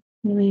been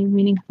really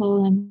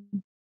meaningful and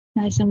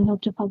nice, and we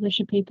hope to publish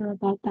a paper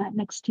about that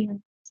next year.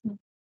 So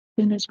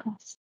fingers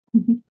crossed.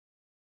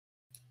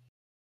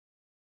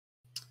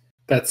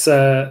 That's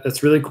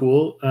really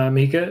cool,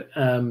 Mika.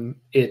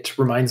 It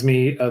reminds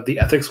me of the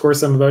ethics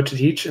course I'm about to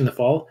teach in the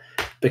fall,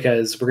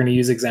 because we're going to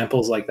use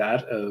examples like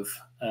that of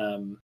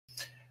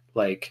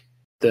like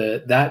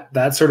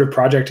that sort of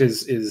project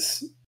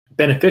is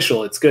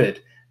beneficial. It's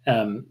good.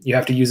 You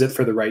have to use it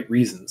for the right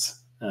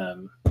reasons.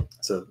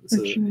 So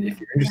Sure. if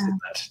you're interested in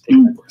that,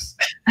 take that course.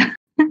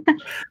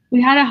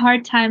 We had a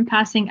hard time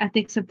passing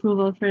ethics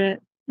approval for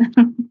it.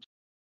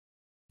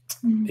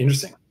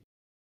 Interesting.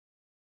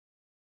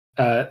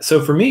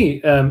 So for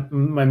me,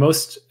 my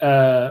most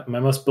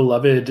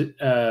beloved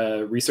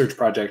research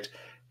project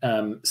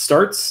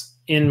starts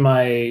in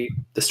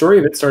the story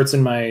of it starts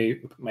in my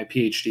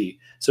PhD.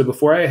 So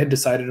before I had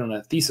decided on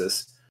a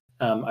thesis,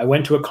 I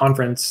went to a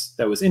conference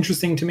that was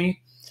interesting to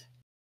me.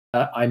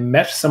 I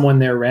met someone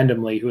there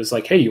randomly who was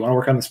like, "Hey, you want to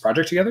work on this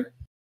project together?"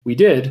 We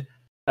did.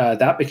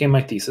 That became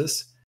my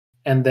thesis,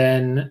 and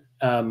then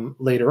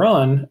later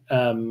on,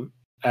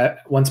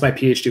 once my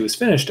PhD was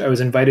finished, I was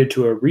invited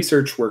to a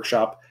research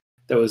workshop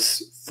that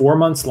was 4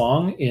 months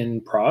long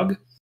in Prague,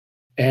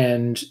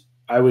 and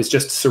I was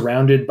just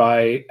surrounded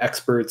by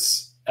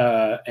experts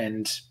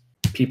and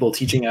people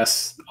teaching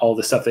us all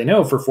the stuff they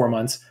know for 4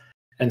 months.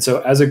 And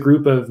so as a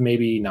group of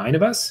maybe 9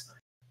 of us,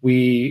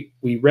 we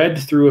read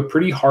through a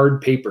pretty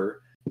hard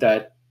paper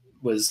that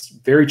was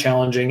very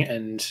challenging,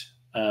 and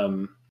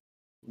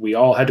we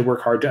all had to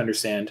work hard to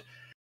understand.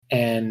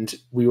 And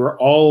we were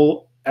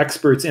all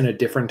experts in a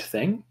different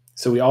thing,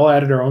 so we all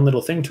added our own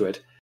little thing to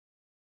it.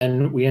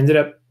 And we ended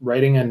up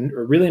writing a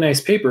really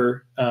nice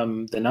paper,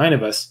 the 9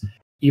 of us,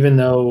 even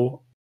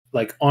though,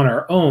 like, on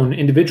our own,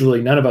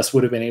 individually, none of us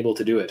would have been able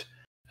to do it.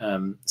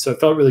 So it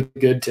felt really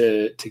good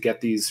to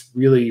get these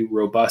really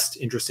robust,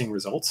 interesting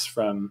results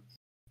from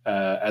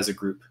as a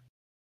group.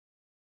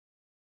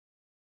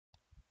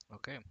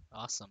 Okay,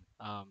 awesome.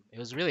 It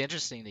was really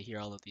interesting to hear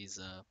all of these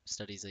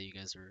studies that you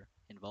guys were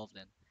involved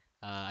in.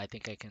 I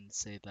think I can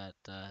say that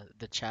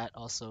the chat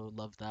also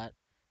loved that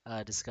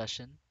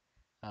discussion.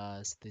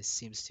 This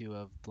seems to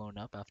have blown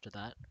up after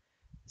that.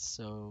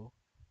 So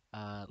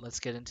let's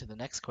get into the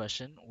next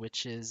question,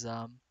 which is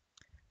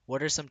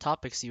what are some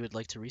topics you would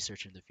like to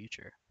research in the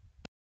future?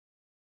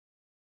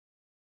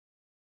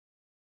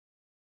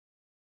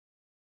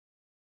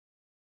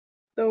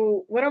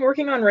 So what I'm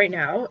working on right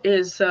now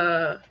is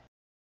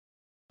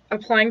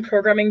applying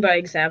programming by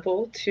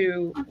example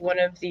to one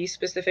of the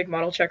specific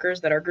model checkers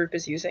that our group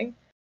is using.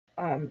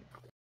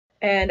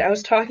 And I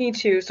was talking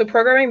to, so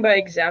programming by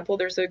example,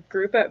 there's a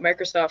group at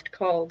Microsoft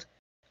called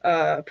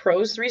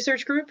PROS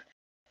Research Group,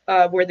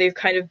 where they've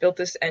kind of built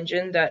this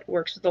engine that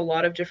works with a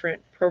lot of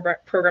different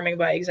programming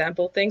by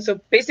example things.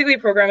 So basically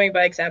programming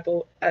by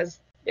example,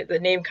 as the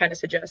name kind of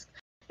suggests,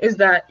 is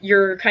that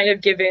you're kind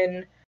of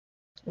given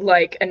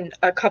like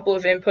a couple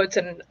of inputs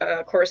and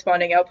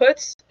corresponding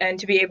outputs, and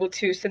to be able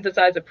to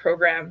synthesize a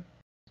program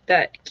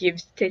that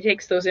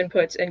takes those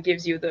inputs and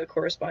gives you the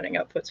corresponding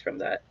outputs from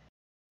that,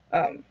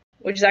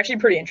 which is actually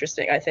pretty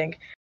interesting, I think.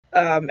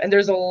 And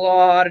there's a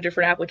lot of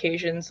different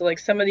applications. So like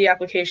some of the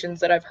applications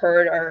that I've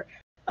heard are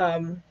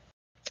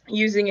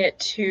using it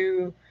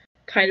to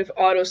kind of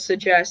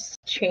auto-suggest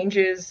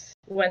changes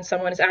when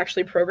someone is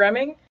actually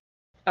programming.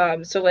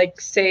 So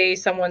like say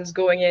someone's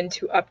going in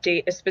to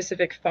update a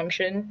specific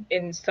function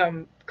in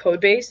some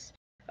code base.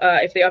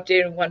 If they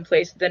update it in one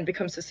place, it then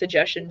becomes a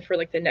suggestion for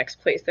like the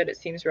next place that it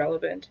seems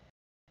relevant.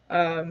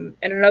 And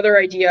another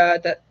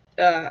idea that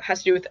has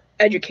to do with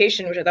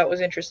education, which I thought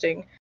was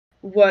interesting,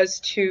 was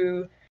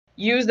to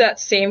use that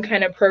same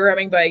kind of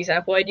programming by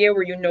example idea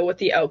where you know what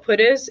the output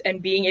is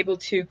and being able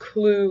to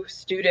clue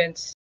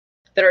students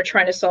that are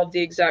trying to solve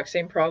the exact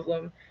same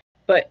problem,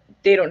 but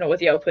they don't know what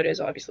the output is,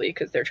 obviously,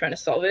 because they're trying to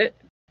solve it,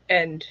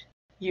 and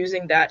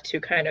using that to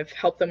kind of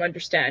help them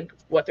understand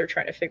what they're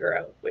trying to figure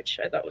out, which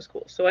I thought was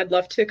cool. So I'd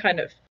love to kind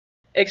of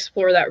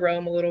explore that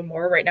realm a little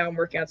more. Right now I'm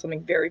working on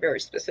something very, very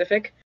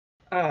specific,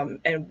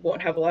 and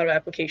won't have a lot of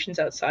applications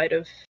outside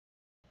of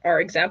our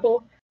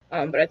example,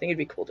 but I think it'd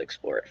be cool to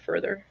explore it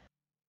further.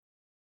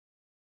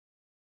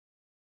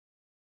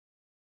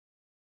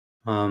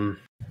 I'm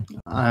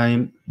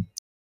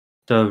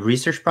the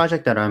research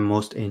project that I'm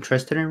most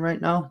interested in right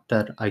now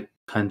that I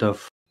kind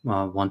of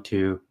want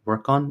to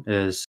work on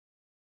is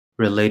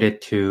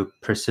related to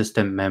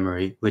persistent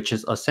memory, which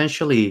is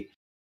essentially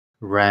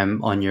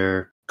RAM on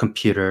your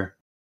computer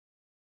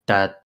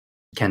that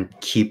can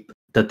keep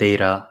the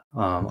data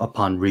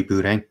upon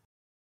rebooting.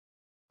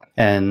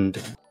 And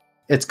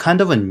it's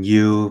kind of a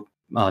new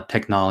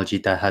technology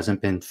that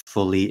hasn't been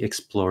fully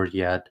explored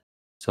yet.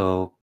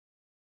 So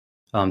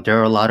there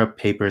are a lot of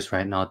papers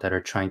right now that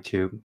are trying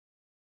to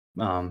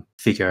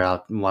figure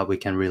out what we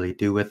can really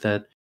do with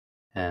it.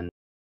 And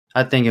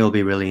I think it will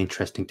be really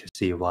interesting to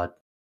see what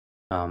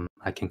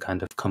I can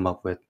kind of come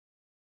up with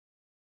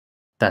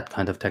that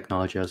kind of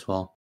technology as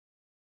well.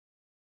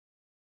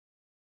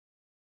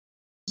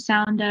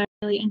 Sound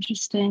really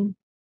interesting.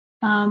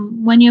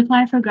 When you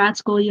apply for grad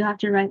school, you have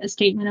to write a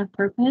statement of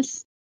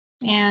purpose.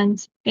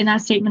 And in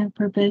that statement of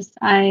purpose,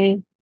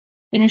 I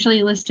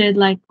initially listed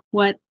like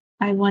what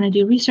I want to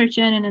do research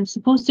in, and I'm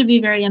supposed to be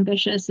very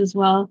ambitious as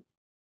well.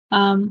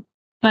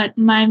 But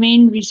my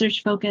main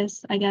research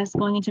focus, I guess,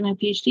 going into my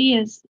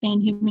PhD is in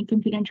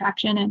human-computer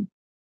interaction and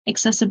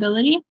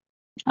accessibility,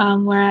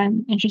 where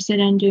I'm interested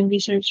in doing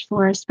research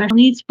for special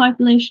needs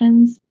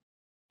populations.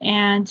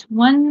 And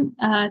one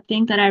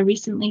thing that I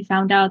recently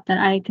found out that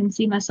I can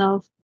see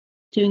myself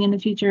doing in the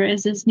future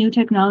is this new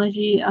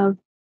technology of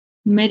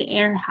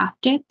mid-air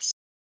haptics.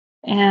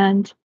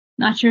 And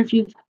not sure if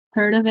you've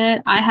heard of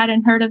it. I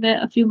hadn't heard of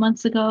it a few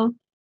months ago,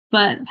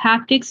 but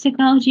haptics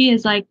technology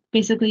is like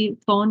basically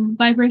phone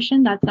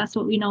vibration. That's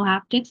what we know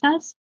haptics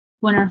as,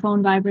 when our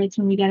phone vibrates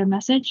when we get a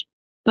message.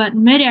 But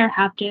mid-air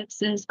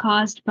haptics is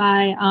caused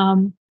by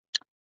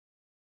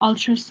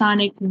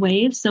ultrasonic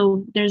waves.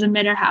 So there's a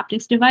mid-air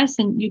haptics device,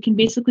 and you can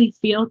basically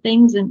feel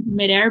things in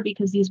mid-air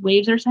because these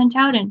waves are sent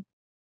out, and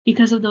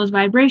because of those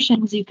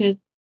vibrations, you could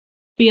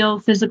feel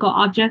physical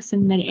objects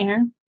in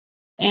mid-air.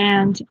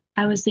 And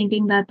I was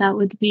thinking that that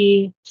would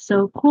be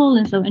so cool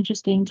and so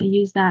interesting to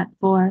use that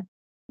for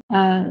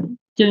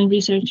doing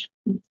research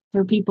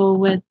for people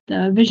with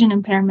vision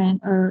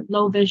impairment or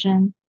low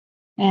vision,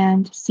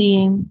 and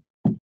seeing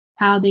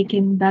how they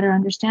can better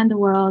understand the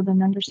world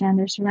and understand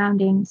their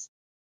surroundings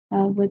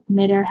with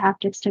mid-air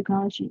haptics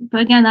technology.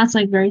 But again, that's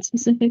like very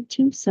specific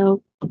too.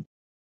 So,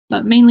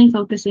 but mainly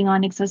focusing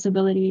on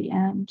accessibility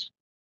and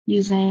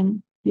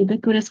using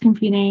ubiquitous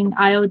computing,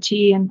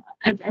 IoT, and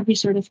every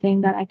sort of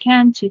thing that I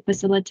can to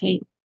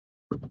facilitate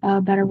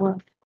better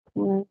work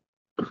for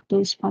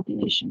those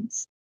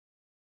populations.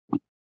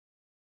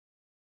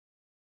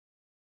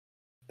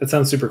 That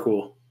sounds super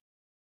cool.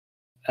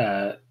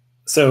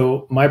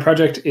 So my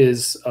project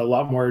is a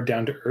lot more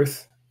down to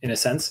earth in a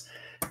sense.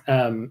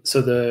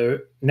 So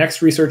the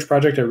next research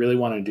project I really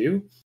want to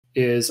do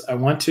is I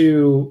want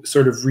to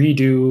sort of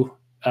redo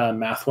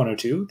Math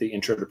 102, the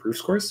Intro to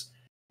Proofs course.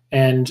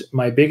 And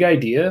my big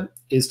idea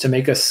is to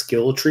make a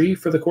skill tree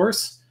for the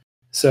course.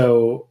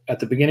 So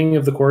at the beginning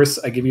of the course,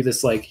 I give you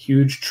this like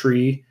huge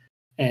tree,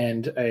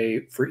 and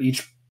I, for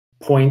each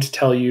point,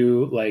 tell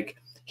you like,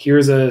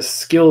 here's a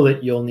skill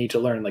that you'll need to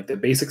learn. Like the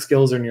basic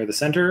skills are near the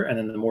center, and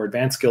then the more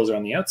advanced skills are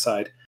on the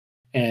outside.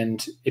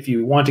 And if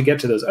you want to get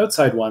to those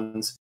outside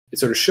ones, it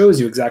sort of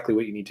shows you exactly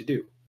what you need to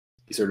do.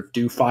 You sort of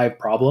do 5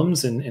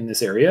 problems in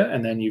this area,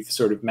 and then you've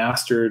sort of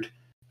mastered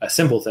a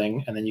simple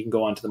thing, and then you can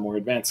go on to the more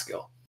advanced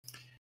skill.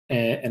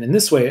 And in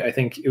this way, I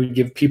think it would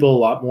give people a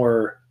lot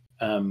more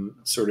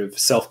sort of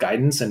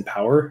self-guidance and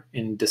power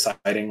in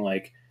deciding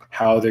like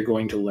how they're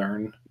going to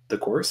learn the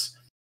course.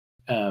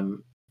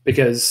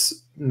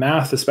 Because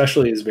math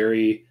especially is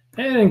very,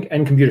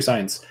 and computer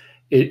science,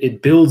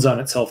 it builds on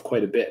itself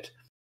quite a bit.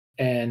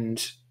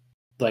 And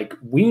like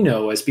we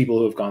know as people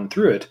who have gone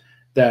through it,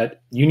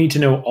 that you need to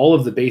know all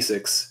of the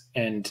basics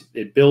and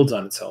it builds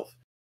on itself.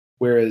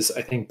 Whereas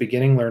I think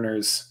beginning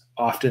learners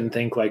often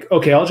think like,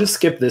 okay, I'll just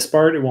skip this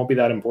part. It won't be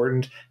that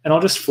important. And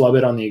I'll just flub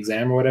it on the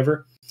exam or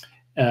whatever.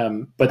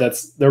 But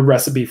that's the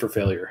recipe for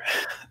failure.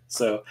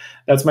 So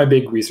that's my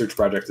big research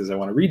project is I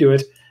want to redo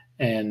it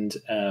and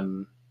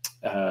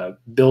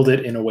build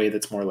it in a way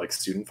that's more like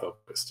student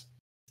focused.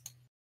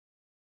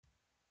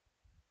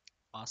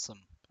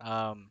 Awesome.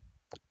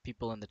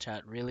 People in the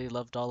chat really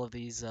loved all of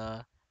these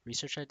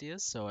research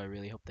ideas, so I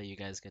really hope that you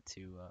guys get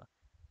to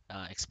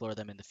explore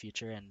them in the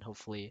future and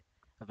hopefully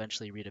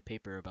eventually read a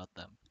paper about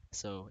them.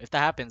 So if that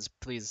happens,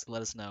 please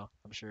let us know.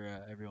 I'm sure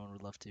everyone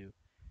would love to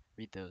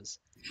read those.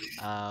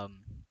 Um,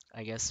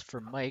 I guess for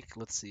Mike,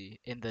 let's see.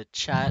 In the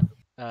chat,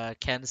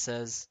 Ken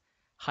says,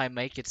 "Hi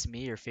Mike, it's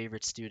me, your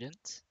favorite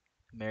student."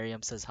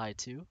 Miriam says hi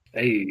too.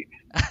 Hey,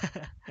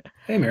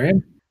 hey,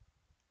 Marion.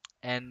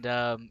 And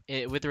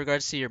with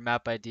regards to your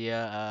map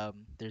idea,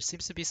 there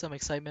seems to be some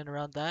excitement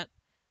around that.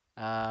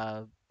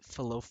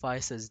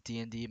 Philofi says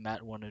D&D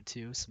Matt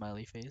 102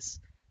 smiley face.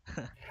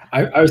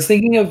 I was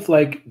thinking of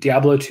like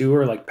Diablo 2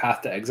 or like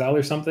Path to Exile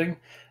or something,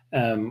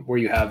 where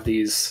you have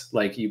these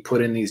like you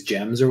put in these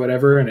gems or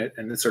whatever, and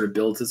it sort of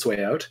builds its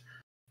way out.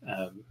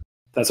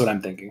 That's what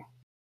I'm thinking.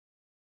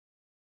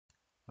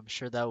 I'm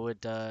sure that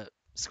would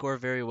score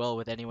very well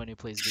with anyone who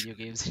plays video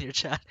games in your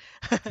chat,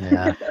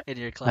 Yeah, in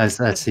your I, class.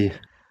 I see.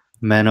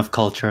 Man of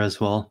Culture as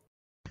well.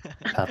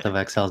 Path of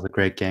Exile is a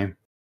great game.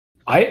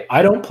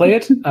 I don't play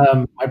it.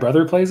 My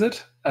brother plays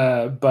it,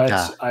 but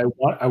Yeah, I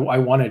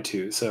wanted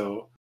to.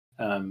 So,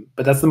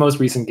 but that's the most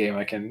recent game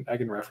I can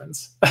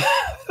reference.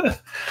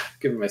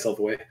 Giving myself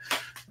away.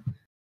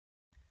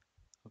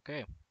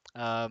 Okay.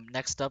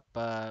 Next up,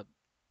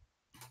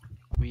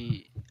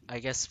 we I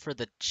guess for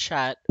the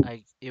chat,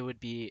 it would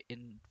be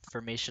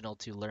informational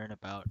to learn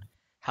about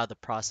how the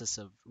process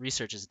of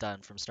research is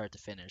done from start to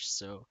finish.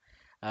 So,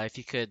 if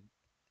you could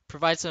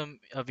provide some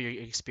of your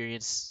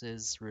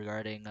experiences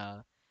regarding,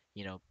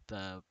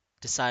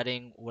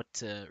 deciding what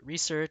to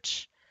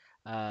research,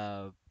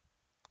 uh,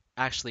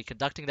 actually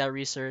conducting that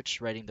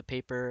research, writing the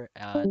paper,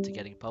 to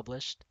getting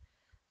published,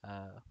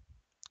 uh,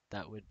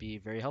 that would be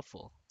very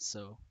helpful.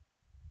 So,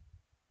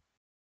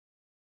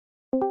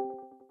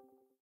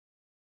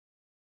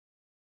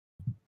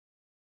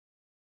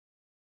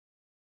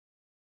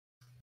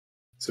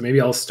 So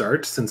maybe I'll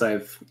start since I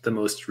have the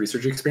most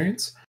research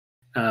experience.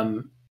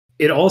 Um,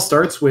 it all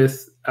starts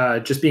with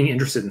just being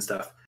interested in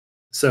stuff.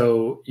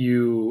 So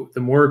the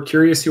more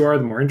curious you are,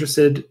 the more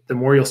interested, the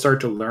more you'll start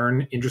to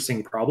learn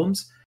interesting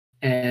problems.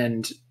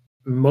 And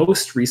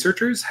most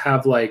researchers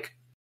have like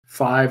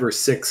 5 or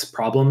 6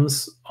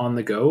 problems on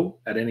the go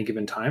at any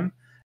given time.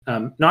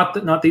 Not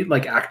the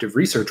like active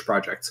research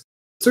projects,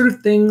 sort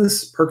of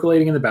things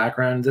percolating in the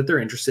background that they're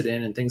interested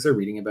in and things they're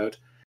reading about.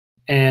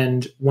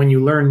 And when you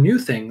learn new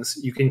things,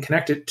 you can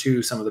connect it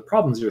to some of the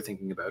problems you're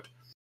thinking about.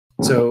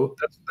 So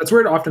that's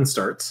where it often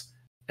starts.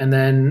 And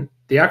then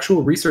the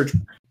actual research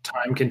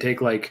time can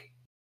take like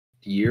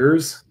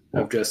years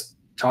of just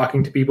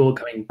talking to people,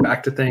 coming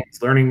back to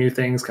things, learning new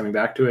things, coming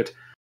back to it.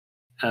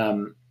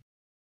 Um,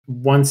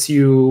 if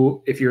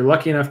you're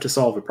lucky enough to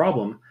solve a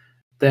problem,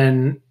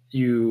 then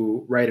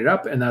you write it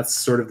up. And that's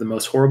sort of the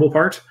most horrible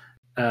part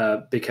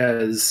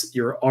because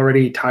you're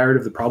already tired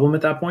of the problem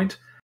at that point.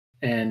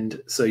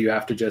 And so you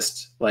have to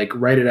just like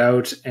write it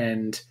out.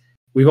 And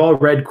we've all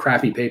read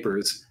crappy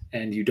papers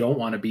and you don't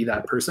want to be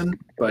that person,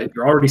 but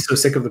you're already so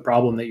sick of the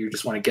problem that you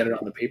just want to get it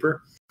on the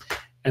paper.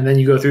 And then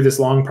you go through this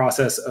long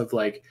process of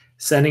like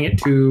sending it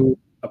to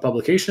a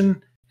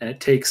publication, and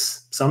it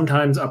takes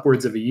sometimes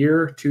upwards of a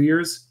year, 2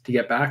 years to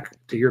hear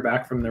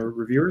back from the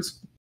reviewers.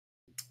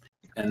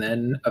 And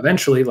then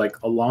eventually, like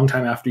a long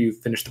time after you've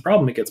finished the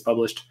problem, it gets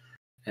published,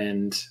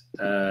 and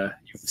you've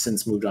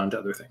since moved on to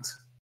other things.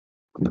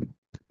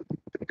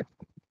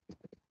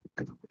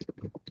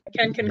 I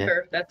can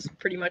concur. That's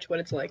pretty much what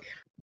it's like.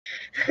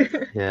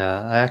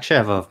 yeah. I actually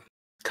have a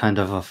kind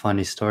of a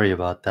funny story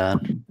about that.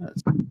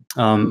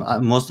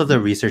 Most of the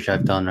research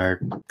I've done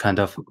are kind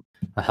of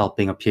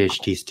helping a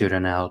PhD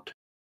student out.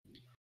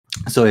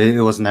 So it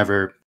was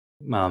never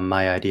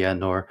my idea,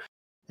 nor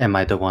am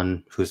I the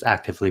one who's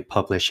actively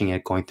publishing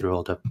it, going through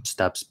all the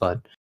steps.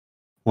 But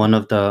one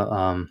of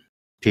the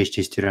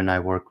PhD student I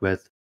work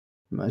with,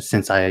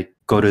 since I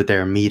go to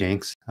their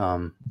meetings,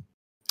 I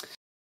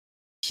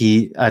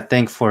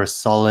think for a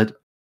solid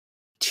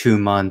 2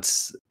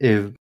 months,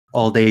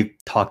 all they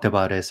talked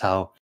about is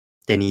how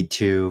they need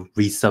to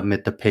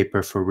resubmit the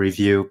paper for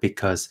review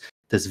because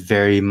this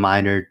very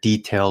minor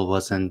detail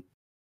wasn't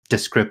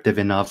descriptive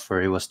enough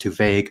or it was too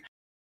vague.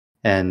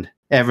 And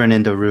everyone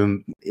in the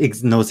room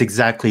knows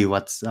exactly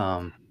what's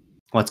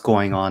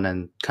going on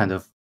and kind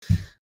of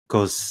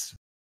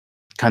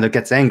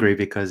gets angry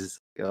because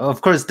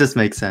of course this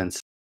makes sense,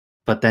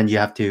 but then you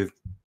have to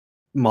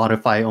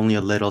modify only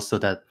a little so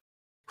that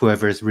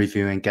whoever is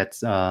reviewing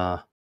gets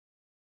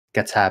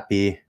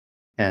happy,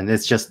 and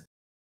it's just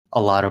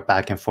a lot of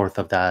back and forth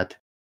of that.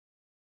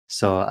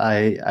 So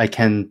I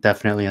can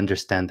definitely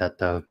understand that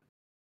the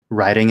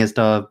writing is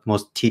the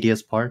most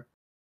tedious part.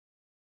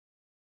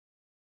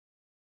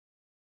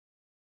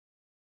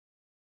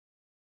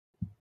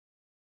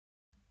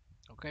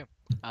 okay.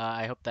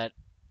 I hope that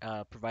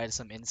provided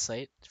some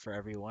insight for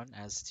everyone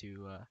as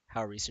to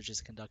how research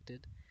is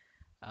conducted.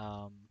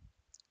 Um,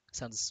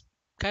 sounds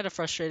kind of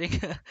frustrating,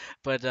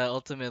 but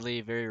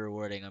ultimately very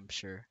rewarding, I'm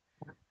sure.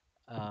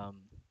 Um,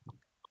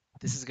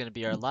 this is going to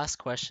be our last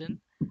question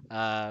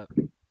uh,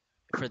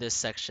 for this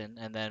section,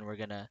 and then we're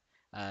going to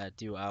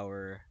do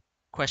our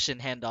question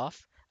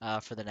handoff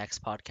for the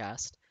next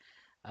podcast.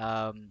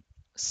 Um,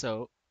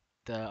 so,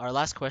 our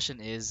last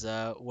question is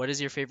what is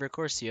your favorite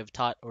course you have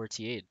taught or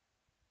TA'd?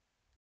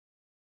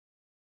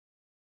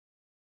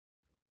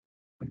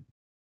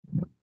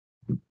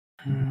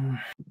 Mm,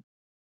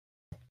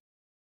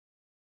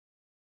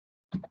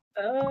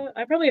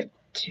 I probably have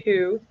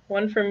two.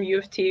 One from U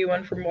of T,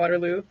 one from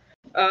Waterloo.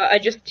 I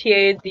just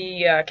TA'd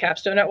the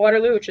capstone at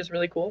Waterloo, which is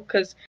really cool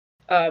because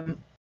um,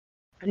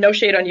 no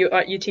shade on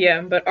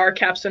UTM, but our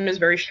capstone is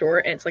very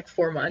short and it's like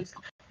 4 months.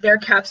 Their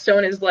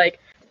capstone is like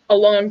a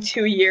long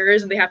 2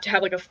 years, and they have to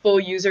have like a full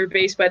user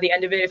base by the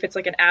end of it if it's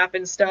like an app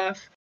and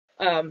stuff.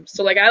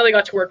 So like I only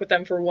got to work with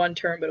them for one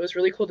term, but it was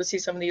really cool to see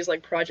some of these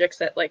like projects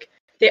that like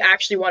they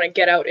actually want to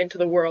get out into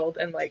the world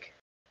and like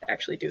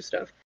actually do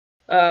stuff.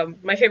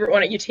 My favorite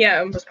one at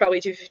UTM was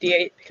probably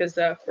 258 because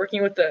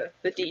working with the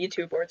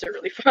DE2 boards are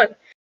really fun.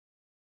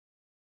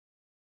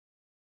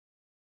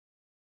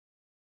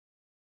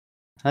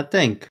 I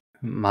think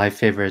my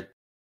favorite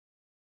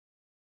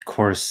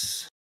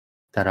course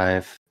that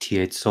I've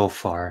TA'd so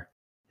far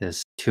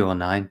is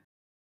 209.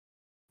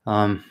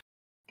 Um,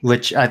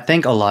 which I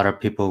think a lot of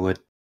people would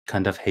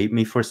kind of hate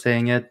me for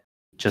saying it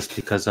just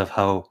because of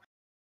how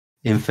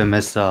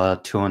infamous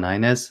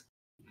 209 is.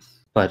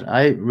 But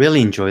I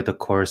really enjoyed the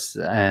course,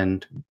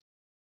 and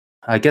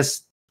I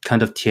guess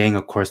kind of TAing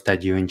a course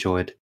that you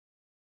enjoyed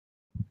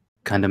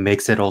kind of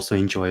makes it also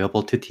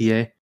enjoyable to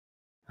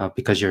TA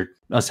because you're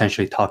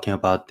essentially talking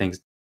about thing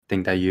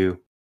that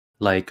you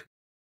like.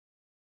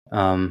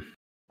 Um,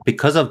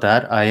 because of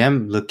that, I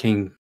am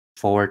looking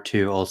forward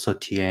to also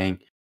TAing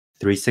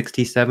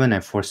 367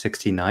 and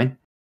 469,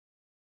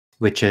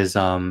 which is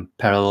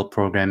parallel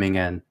programming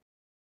and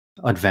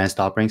advanced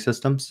operating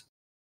systems,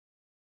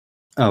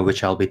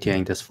 which I'll be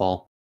TAing this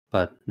fall.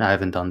 But I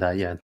haven't done that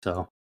yet,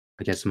 so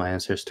I guess my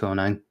answer is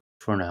 209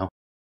 for now.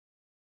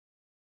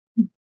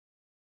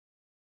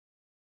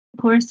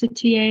 Course to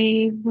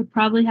TA would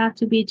probably have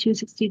to be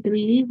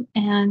 263,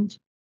 and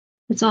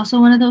it's also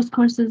one of those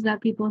courses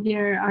that people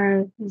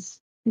hear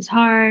is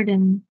hard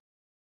and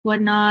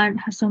whatnot,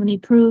 has so many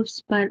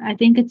proofs. But I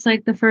think it's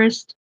like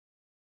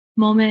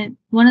one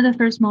of the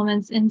first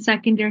moments in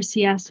second year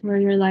CS where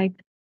you're like,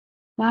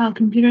 wow,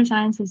 computer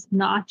science is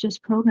not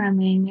just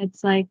programming.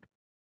 It's like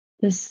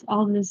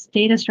all this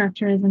data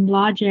structures and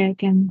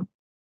logic, and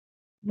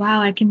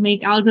wow, I can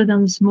make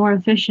algorithms more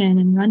efficient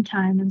and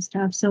runtime and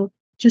stuff. So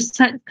just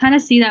kind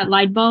of see that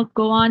light bulb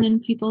go on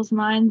in people's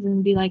minds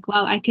and be like,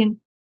 wow, I can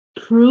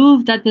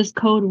prove that this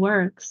code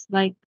works.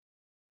 Like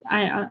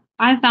I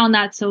found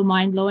that so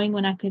mind blowing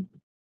when I could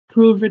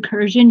prove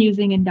recursion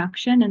using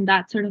induction, and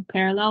that sort of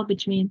parallel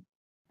between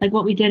like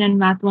what we did in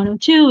Math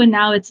 102 and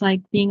now it's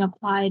like being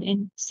applied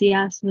in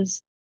CS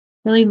was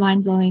really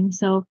mind blowing.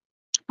 So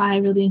I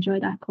really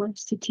enjoyed that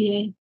course to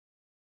TA.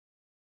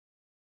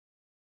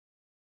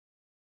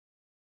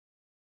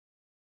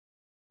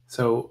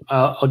 So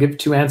I'll give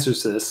two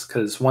answers to this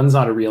because one's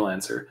not a real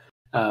answer.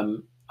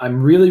 I'm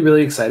really,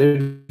 really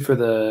excited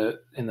for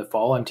in the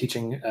fall. I'm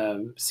teaching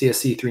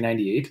CSC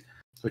 398,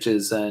 which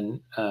is an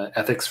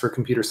ethics for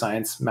computer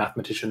science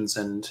mathematicians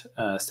and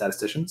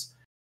statisticians.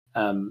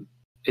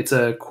 It's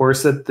a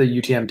course that the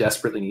UTM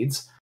desperately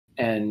needs,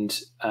 and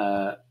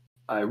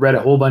I read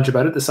a whole bunch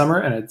about it this summer,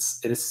 and it's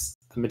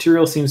the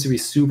material seems to be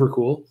super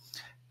cool,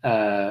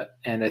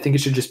 and I think it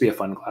should just be a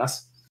fun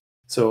class.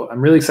 So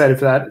I'm really excited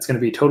for that. It's going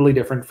to be totally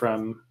different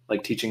from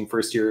like teaching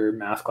first year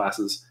math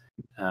classes,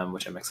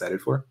 which I'm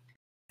excited for.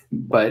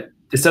 But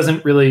this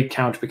doesn't really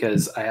count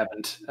because I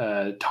haven't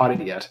taught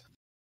it yet.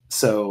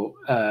 So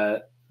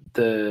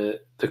the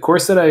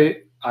course that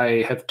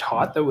I have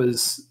taught that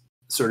was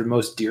sort of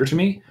most dear to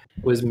me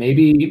was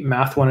maybe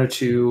Math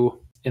 102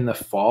 in the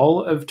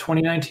fall of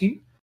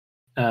 2019.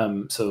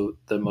 So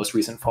the most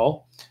recent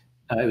fall.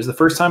 It was the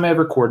first time I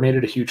ever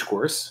coordinated a huge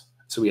course.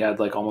 So we had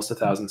like almost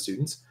 1,000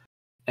 students.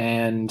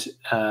 And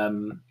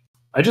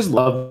I just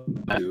love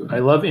I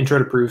love Intro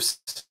to Proofs.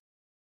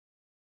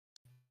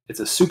 It's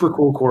a super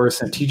cool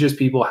course and teaches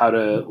people how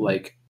to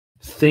like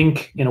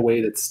think in a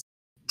way that's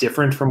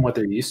different from what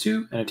they're used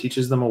to, and it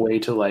teaches them a way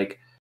to like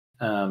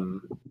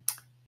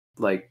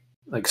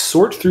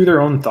sort through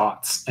their own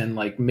thoughts and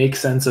like make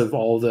sense of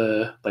all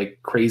the like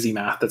crazy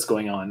math that's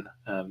going on.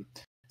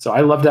 So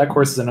I love that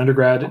course as an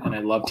undergrad, and I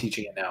love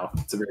teaching it now.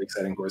 It's a very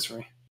exciting course for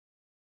me.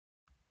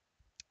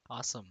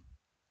 Awesome.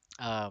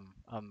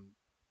 I'm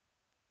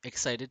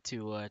excited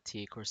to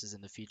TA courses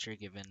in the future,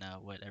 given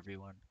what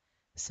everyone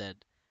said.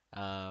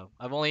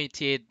 I've only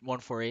TA'd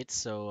 148,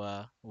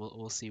 so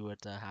we'll see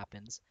what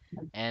happens.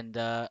 And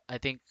I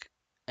think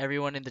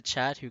everyone in the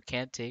chat who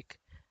can't take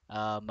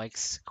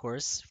Mike's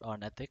course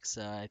on ethics,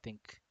 I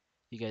think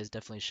you guys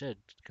definitely should,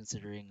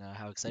 considering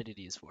how excited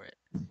he is for it.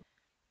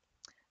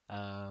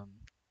 Um,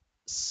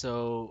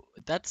 so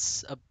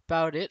that's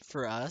about it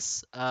for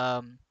us.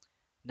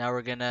 Now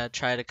we're gonna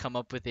try to come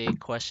up with a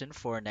question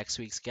for next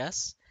week's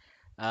guest,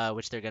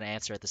 which they're gonna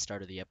answer at the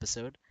start of the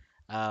episode.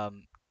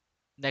 Um,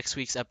 Next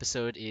week's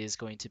episode is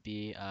going to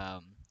be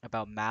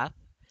about math,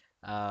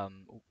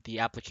 the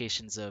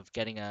applications of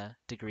getting a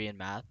degree in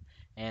math,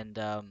 and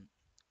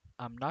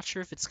I'm not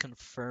sure if it's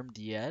confirmed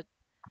yet,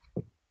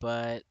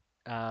 but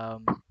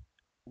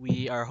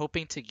we are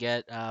hoping to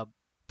get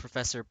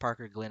Professor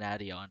Parker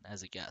Glenaddy on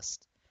as a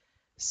guest.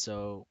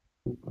 So,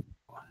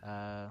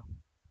 uh,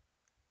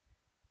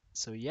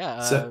 So yeah,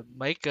 So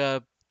Mike,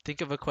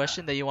 think of a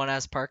question that you want to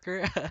ask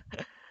Parker.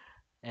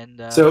 And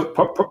so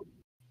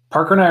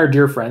Parker and I are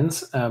dear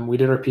friends. We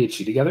did our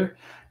PhD together.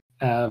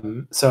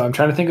 So I'm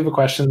trying to think of a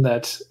question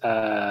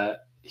that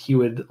he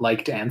would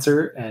like to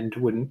answer and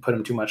wouldn't put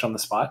him too much on the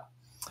spot.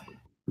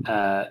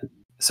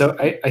 So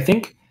I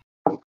think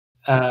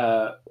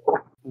one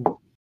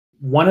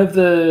of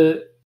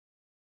the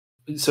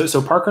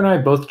so Parker and I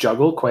both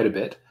juggle quite a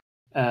bit,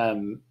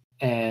 and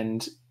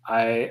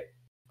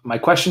my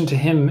question to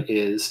him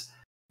is,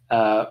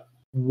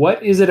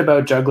 what is it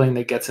about juggling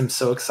that gets him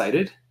so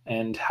excited,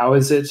 and how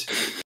is it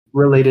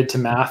related to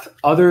math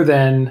other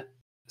than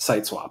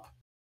site swap?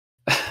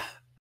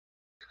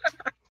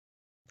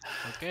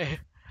 okay,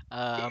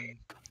 I'm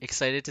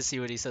excited to see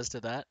what he says to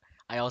that.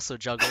 I also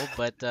juggle,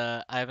 but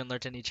I haven't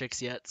learned any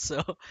tricks yet,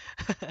 so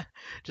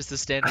just a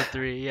standard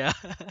three, yeah.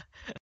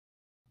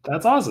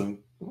 That's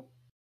awesome.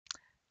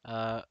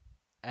 Uh,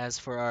 as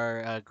for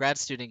our grad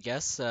student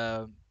guests,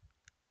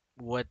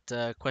 what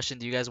question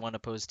do you guys want to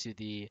pose to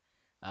the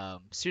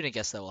student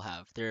guests that we'll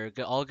have? They're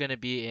all going to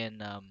be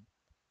in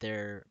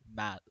their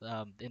math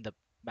in the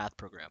math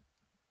program.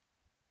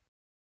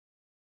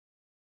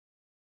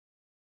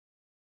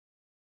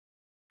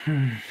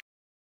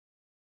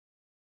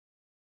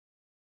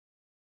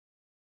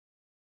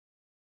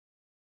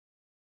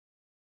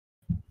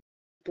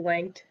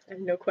 Blanked. I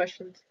have no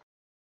questions.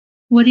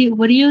 What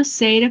do you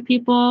say to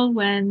people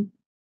when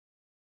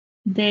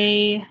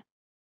they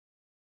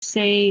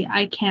say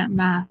I can't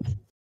math?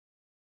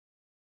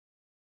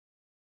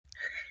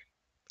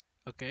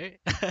 Okay.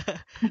 I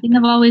think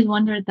I've always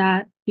wondered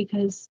that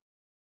because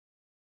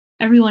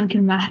everyone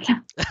can math.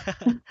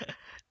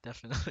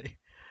 Definitely.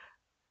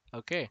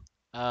 Okay.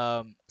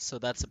 So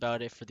that's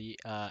about it for the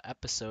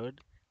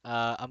episode.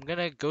 I'm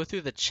gonna go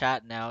through the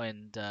chat now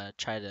and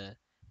try to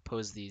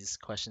pose these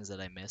questions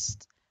that I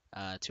missed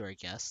to our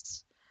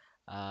guests.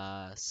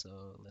 So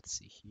let's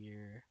see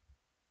here.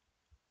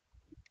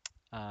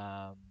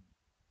 Um,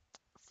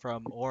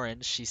 from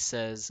Orange, she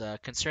says,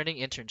 concerning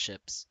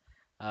internships,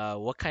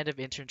 what kind of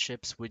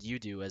internships would you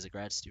do as a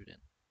grad student?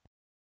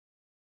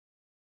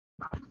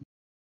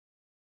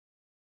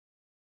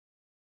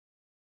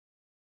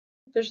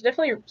 There's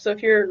definitely, so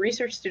if you're a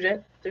research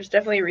student, there's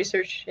definitely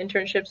research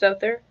internships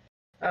out there.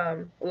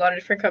 A lot of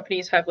different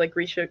companies have like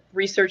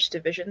research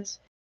divisions,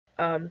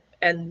 and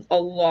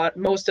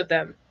most of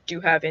them do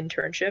have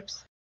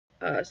internships.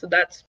 So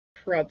that's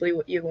probably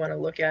what you want to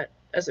look at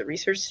as a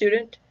research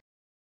student.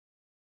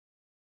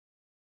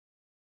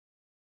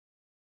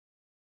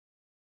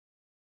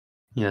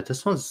 Yeah,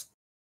 this one's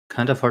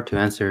kind of hard to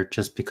answer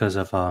just because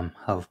of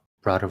how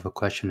broad of a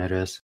question it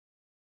is.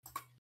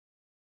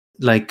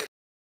 Like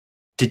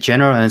the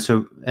general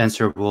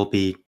answer will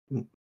be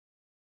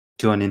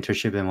do an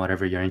internship in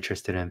whatever you're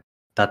interested in.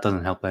 That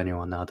doesn't help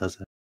anyone now, does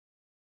it?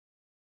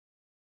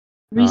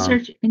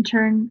 Research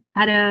intern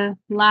at a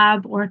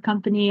lab or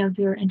company of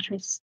your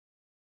interest.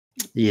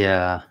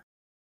 Yeah.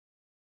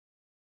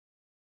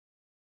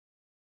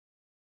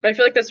 But I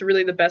feel like that's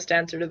really the best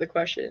answer to the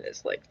question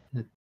is like,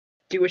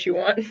 do what you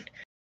want.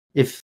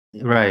 If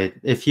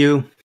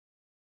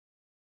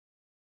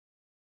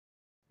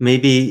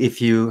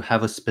you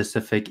have a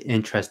specific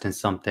interest in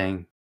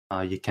something,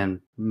 you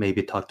can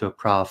maybe talk to a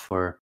prof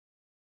or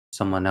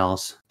someone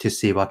else to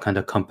see what kind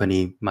of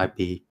company might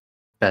be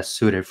best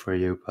suited for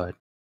you. But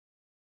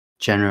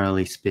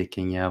generally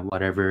speaking, yeah,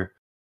 whatever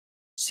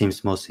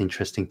seems most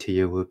interesting to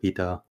you will be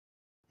the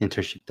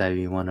internship that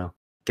you want to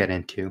get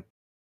into.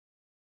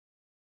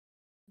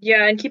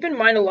 Yeah, and keep in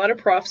mind a lot of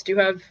profs do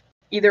have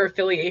either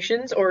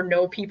affiliations or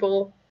know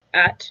people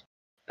at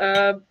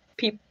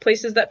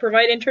places that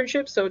provide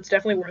internships, so it's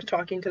definitely worth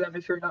talking to them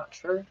if you're not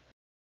sure.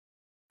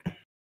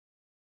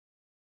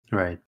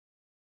 Right.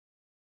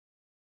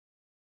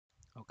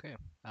 Okay.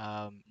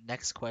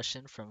 Next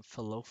question from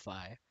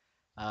Philofi.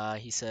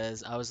 He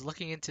says, I was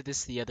looking into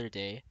this the other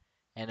day,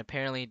 and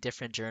apparently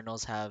different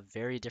journals have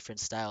very different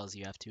styles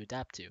you have to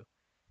adapt to.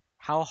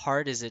 How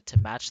hard is it to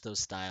match those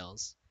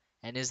styles?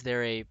 And is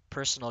there a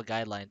personal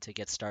guideline to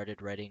get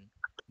started writing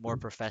more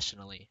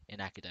professionally in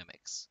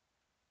academics?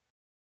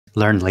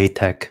 Learn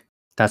LaTeX.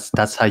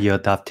 That's how you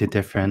adapt to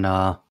different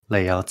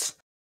layouts.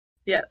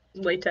 Yeah,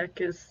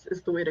 LaTeX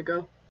is the way to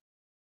go.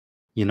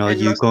 You know,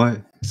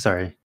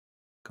 sorry,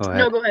 go ahead.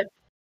 No, go ahead.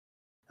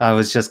 I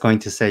was just going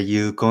to say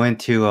you go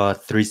into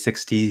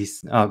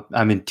 236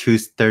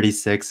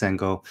 and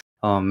go,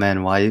 oh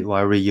man, why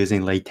are we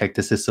using LaTeX?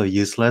 This is so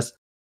useless.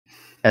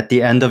 At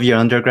the end of your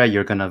undergrad,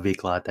 you're gonna be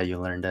glad that you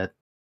learned it,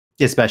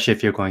 especially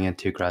if you're going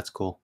into grad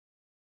school.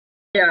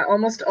 Yeah,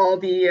 almost all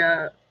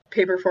the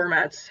paper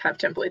formats have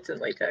templates in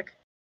LaTeX,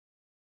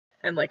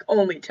 and like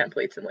only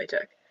templates in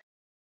LaTeX.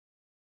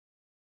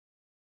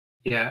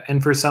 Yeah,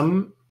 and for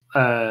some,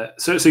 so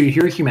you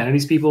hear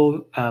humanities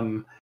people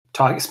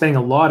spending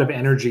a lot of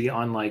energy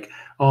on like,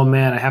 oh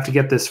man, I have to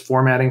get this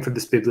formatting for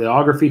this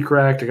bibliography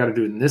correct. I got to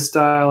do it in this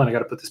style, and I got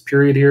to put this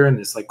period here and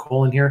this like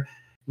colon here.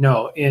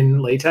 No,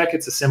 in LaTeX,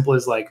 it's as simple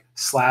as like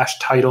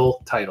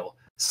 /title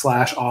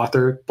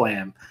 /author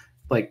blam,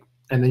 like,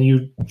 and then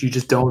you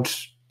just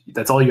don't.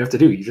 That's all you have to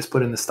do. You just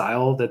put in the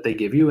style that they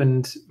give you,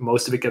 and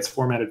most of it gets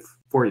formatted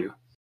for you.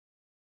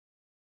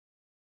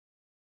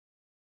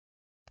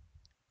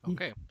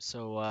 Okay,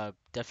 so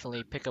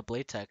definitely pick up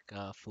LaTeX,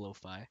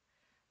 Flofi.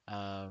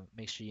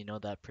 Make sure you know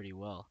that pretty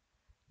well.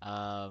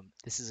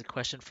 This is a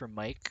question from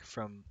Mike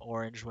from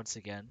Orange once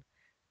again.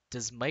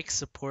 Does Mike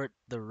support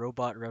the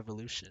robot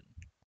revolution?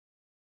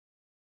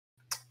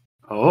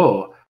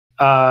 Oh,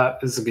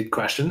 this is a good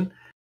question.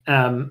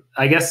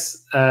 I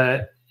guess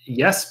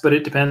yes, but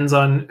it depends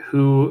on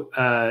who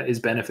is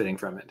benefiting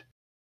from it.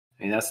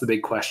 I mean, that's the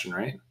big question,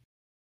 right?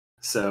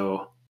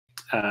 So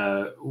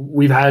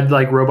we've had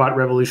like robot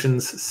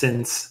revolutions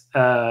since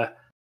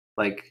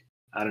like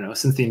I don't know,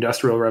 since the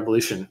Industrial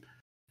Revolution.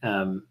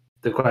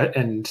 The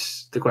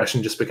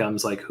question just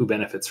becomes like who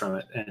benefits from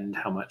it and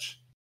how much.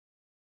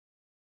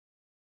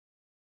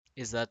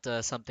 Is that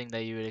something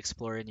that you would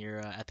explore in your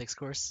ethics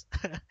course?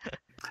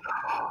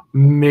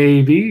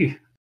 Maybe.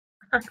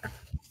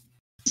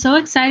 So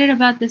excited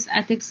about this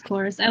ethics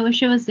course. I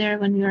wish it was there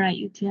when we were at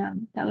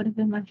UTM. That would have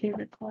been my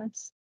favorite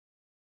course.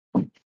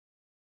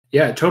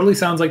 Yeah, it totally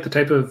sounds like the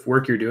type of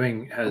work you're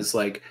doing has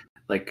like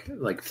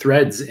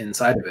threads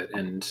inside of it,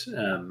 and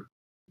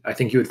I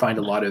think you would find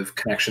a lot of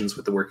connections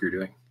with the work you're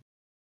doing.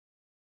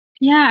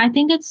 Yeah, I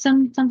think it's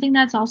something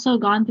that's also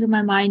gone through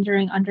my mind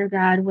during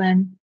undergrad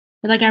when,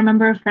 like, I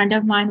remember a friend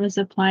of mine was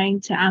applying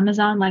to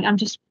Amazon. Like, I'm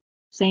just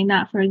saying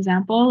that for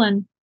example,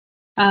 and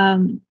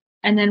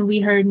then we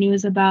heard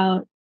news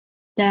about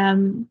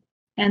them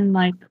and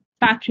like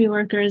factory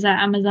workers at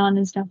Amazon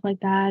and stuff like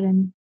that,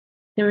 and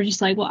they were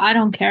just like, "Well, I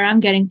don't care. I'm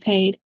getting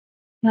paid."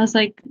 And I was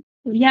like,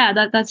 "Yeah,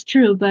 that's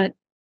true, but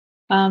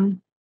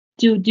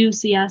do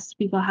CS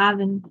people have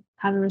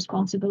a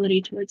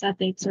responsibility towards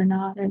ethics or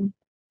not, and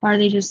are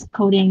they just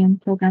coding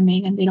and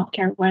programming and they don't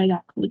care where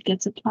that code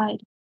gets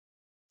applied?"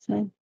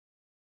 So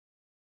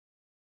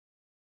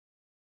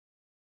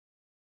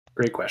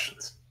Great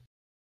questions.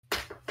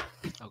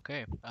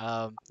 Okay.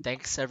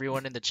 Thanks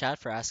everyone in the chat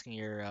for asking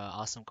your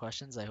awesome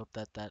questions. I hope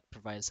that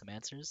provided some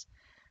answers.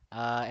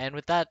 And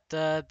with that,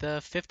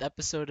 the fifth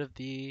episode of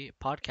the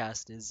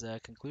podcast is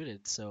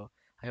concluded. So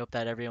I hope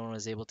that everyone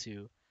was able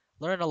to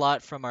learn a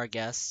lot from our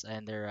guests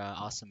and their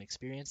awesome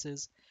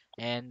experiences.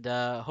 And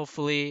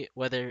hopefully,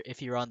 whether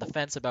if you're on the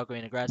fence about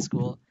going to grad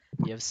school,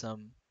 you have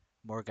some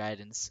more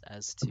guidance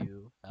as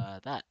to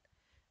that.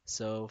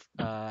 So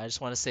I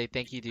just want to say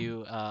thank you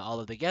to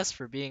all of the guests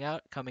for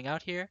coming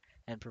out here,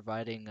 and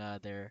providing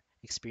their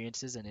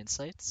experiences and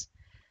insights.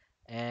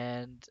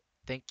 And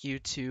thank you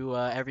to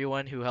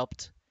everyone who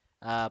helped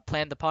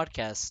plan the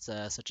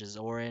podcast, such as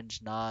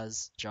Orange,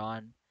 Nas,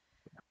 John.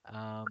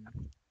 Um,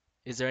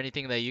 is there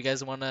anything that you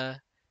guys want to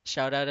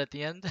shout out at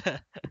the end?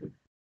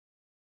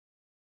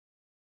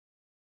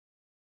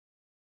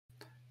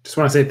 Just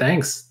want to say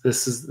thanks.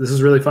 This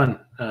is really fun,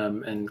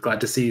 and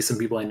glad to see some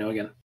people I know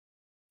again.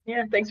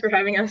 Yeah, thanks for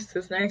having us.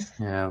 It's nice.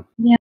 Yeah.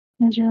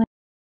 that's really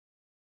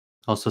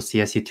Also,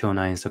 CSE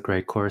 209 is a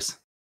great course.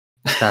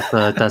 That's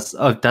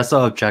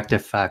an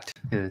objective fact.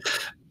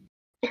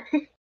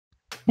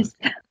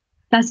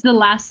 that's the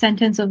last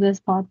sentence of this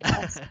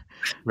podcast.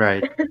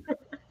 Right.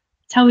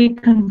 That's how we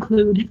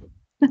conclude.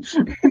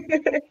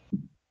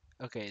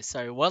 Okay,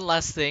 sorry. One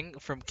last thing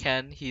from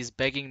Ken. He's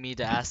begging me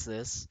to ask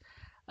this.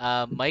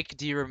 Mike,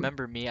 do you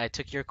remember me? I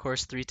took your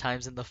course 3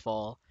 times in the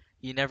fall.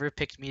 You never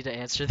picked me to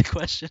answer the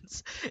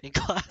questions in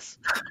class.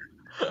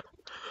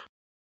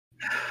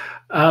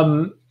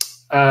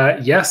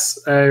 Yes,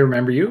 I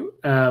remember you.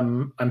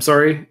 I'm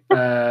sorry.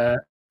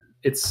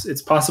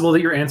 It's possible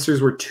that your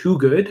answers were too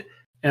good,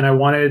 and I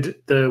wanted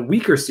the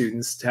weaker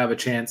students to have a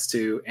chance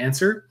to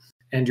answer,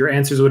 and your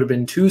answers would have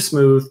been too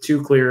smooth,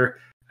 too clear.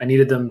 I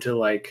needed them to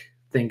like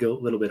think a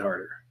little bit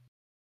harder.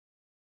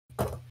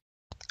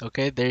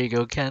 Okay, there you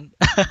go, Ken.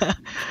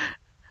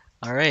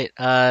 All right.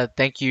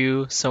 Thank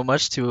you so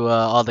much to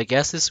all the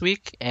guests this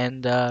week,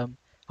 and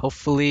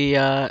hopefully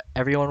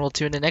everyone will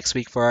tune in next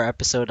week for our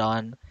episode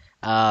on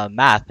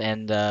math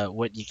and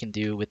what you can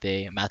do with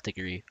a math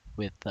degree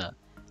with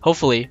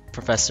hopefully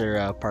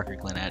Professor Parker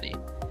Glenaddy.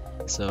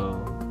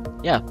 So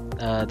yeah,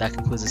 that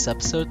concludes this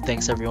episode.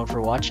 Thanks everyone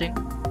for watching.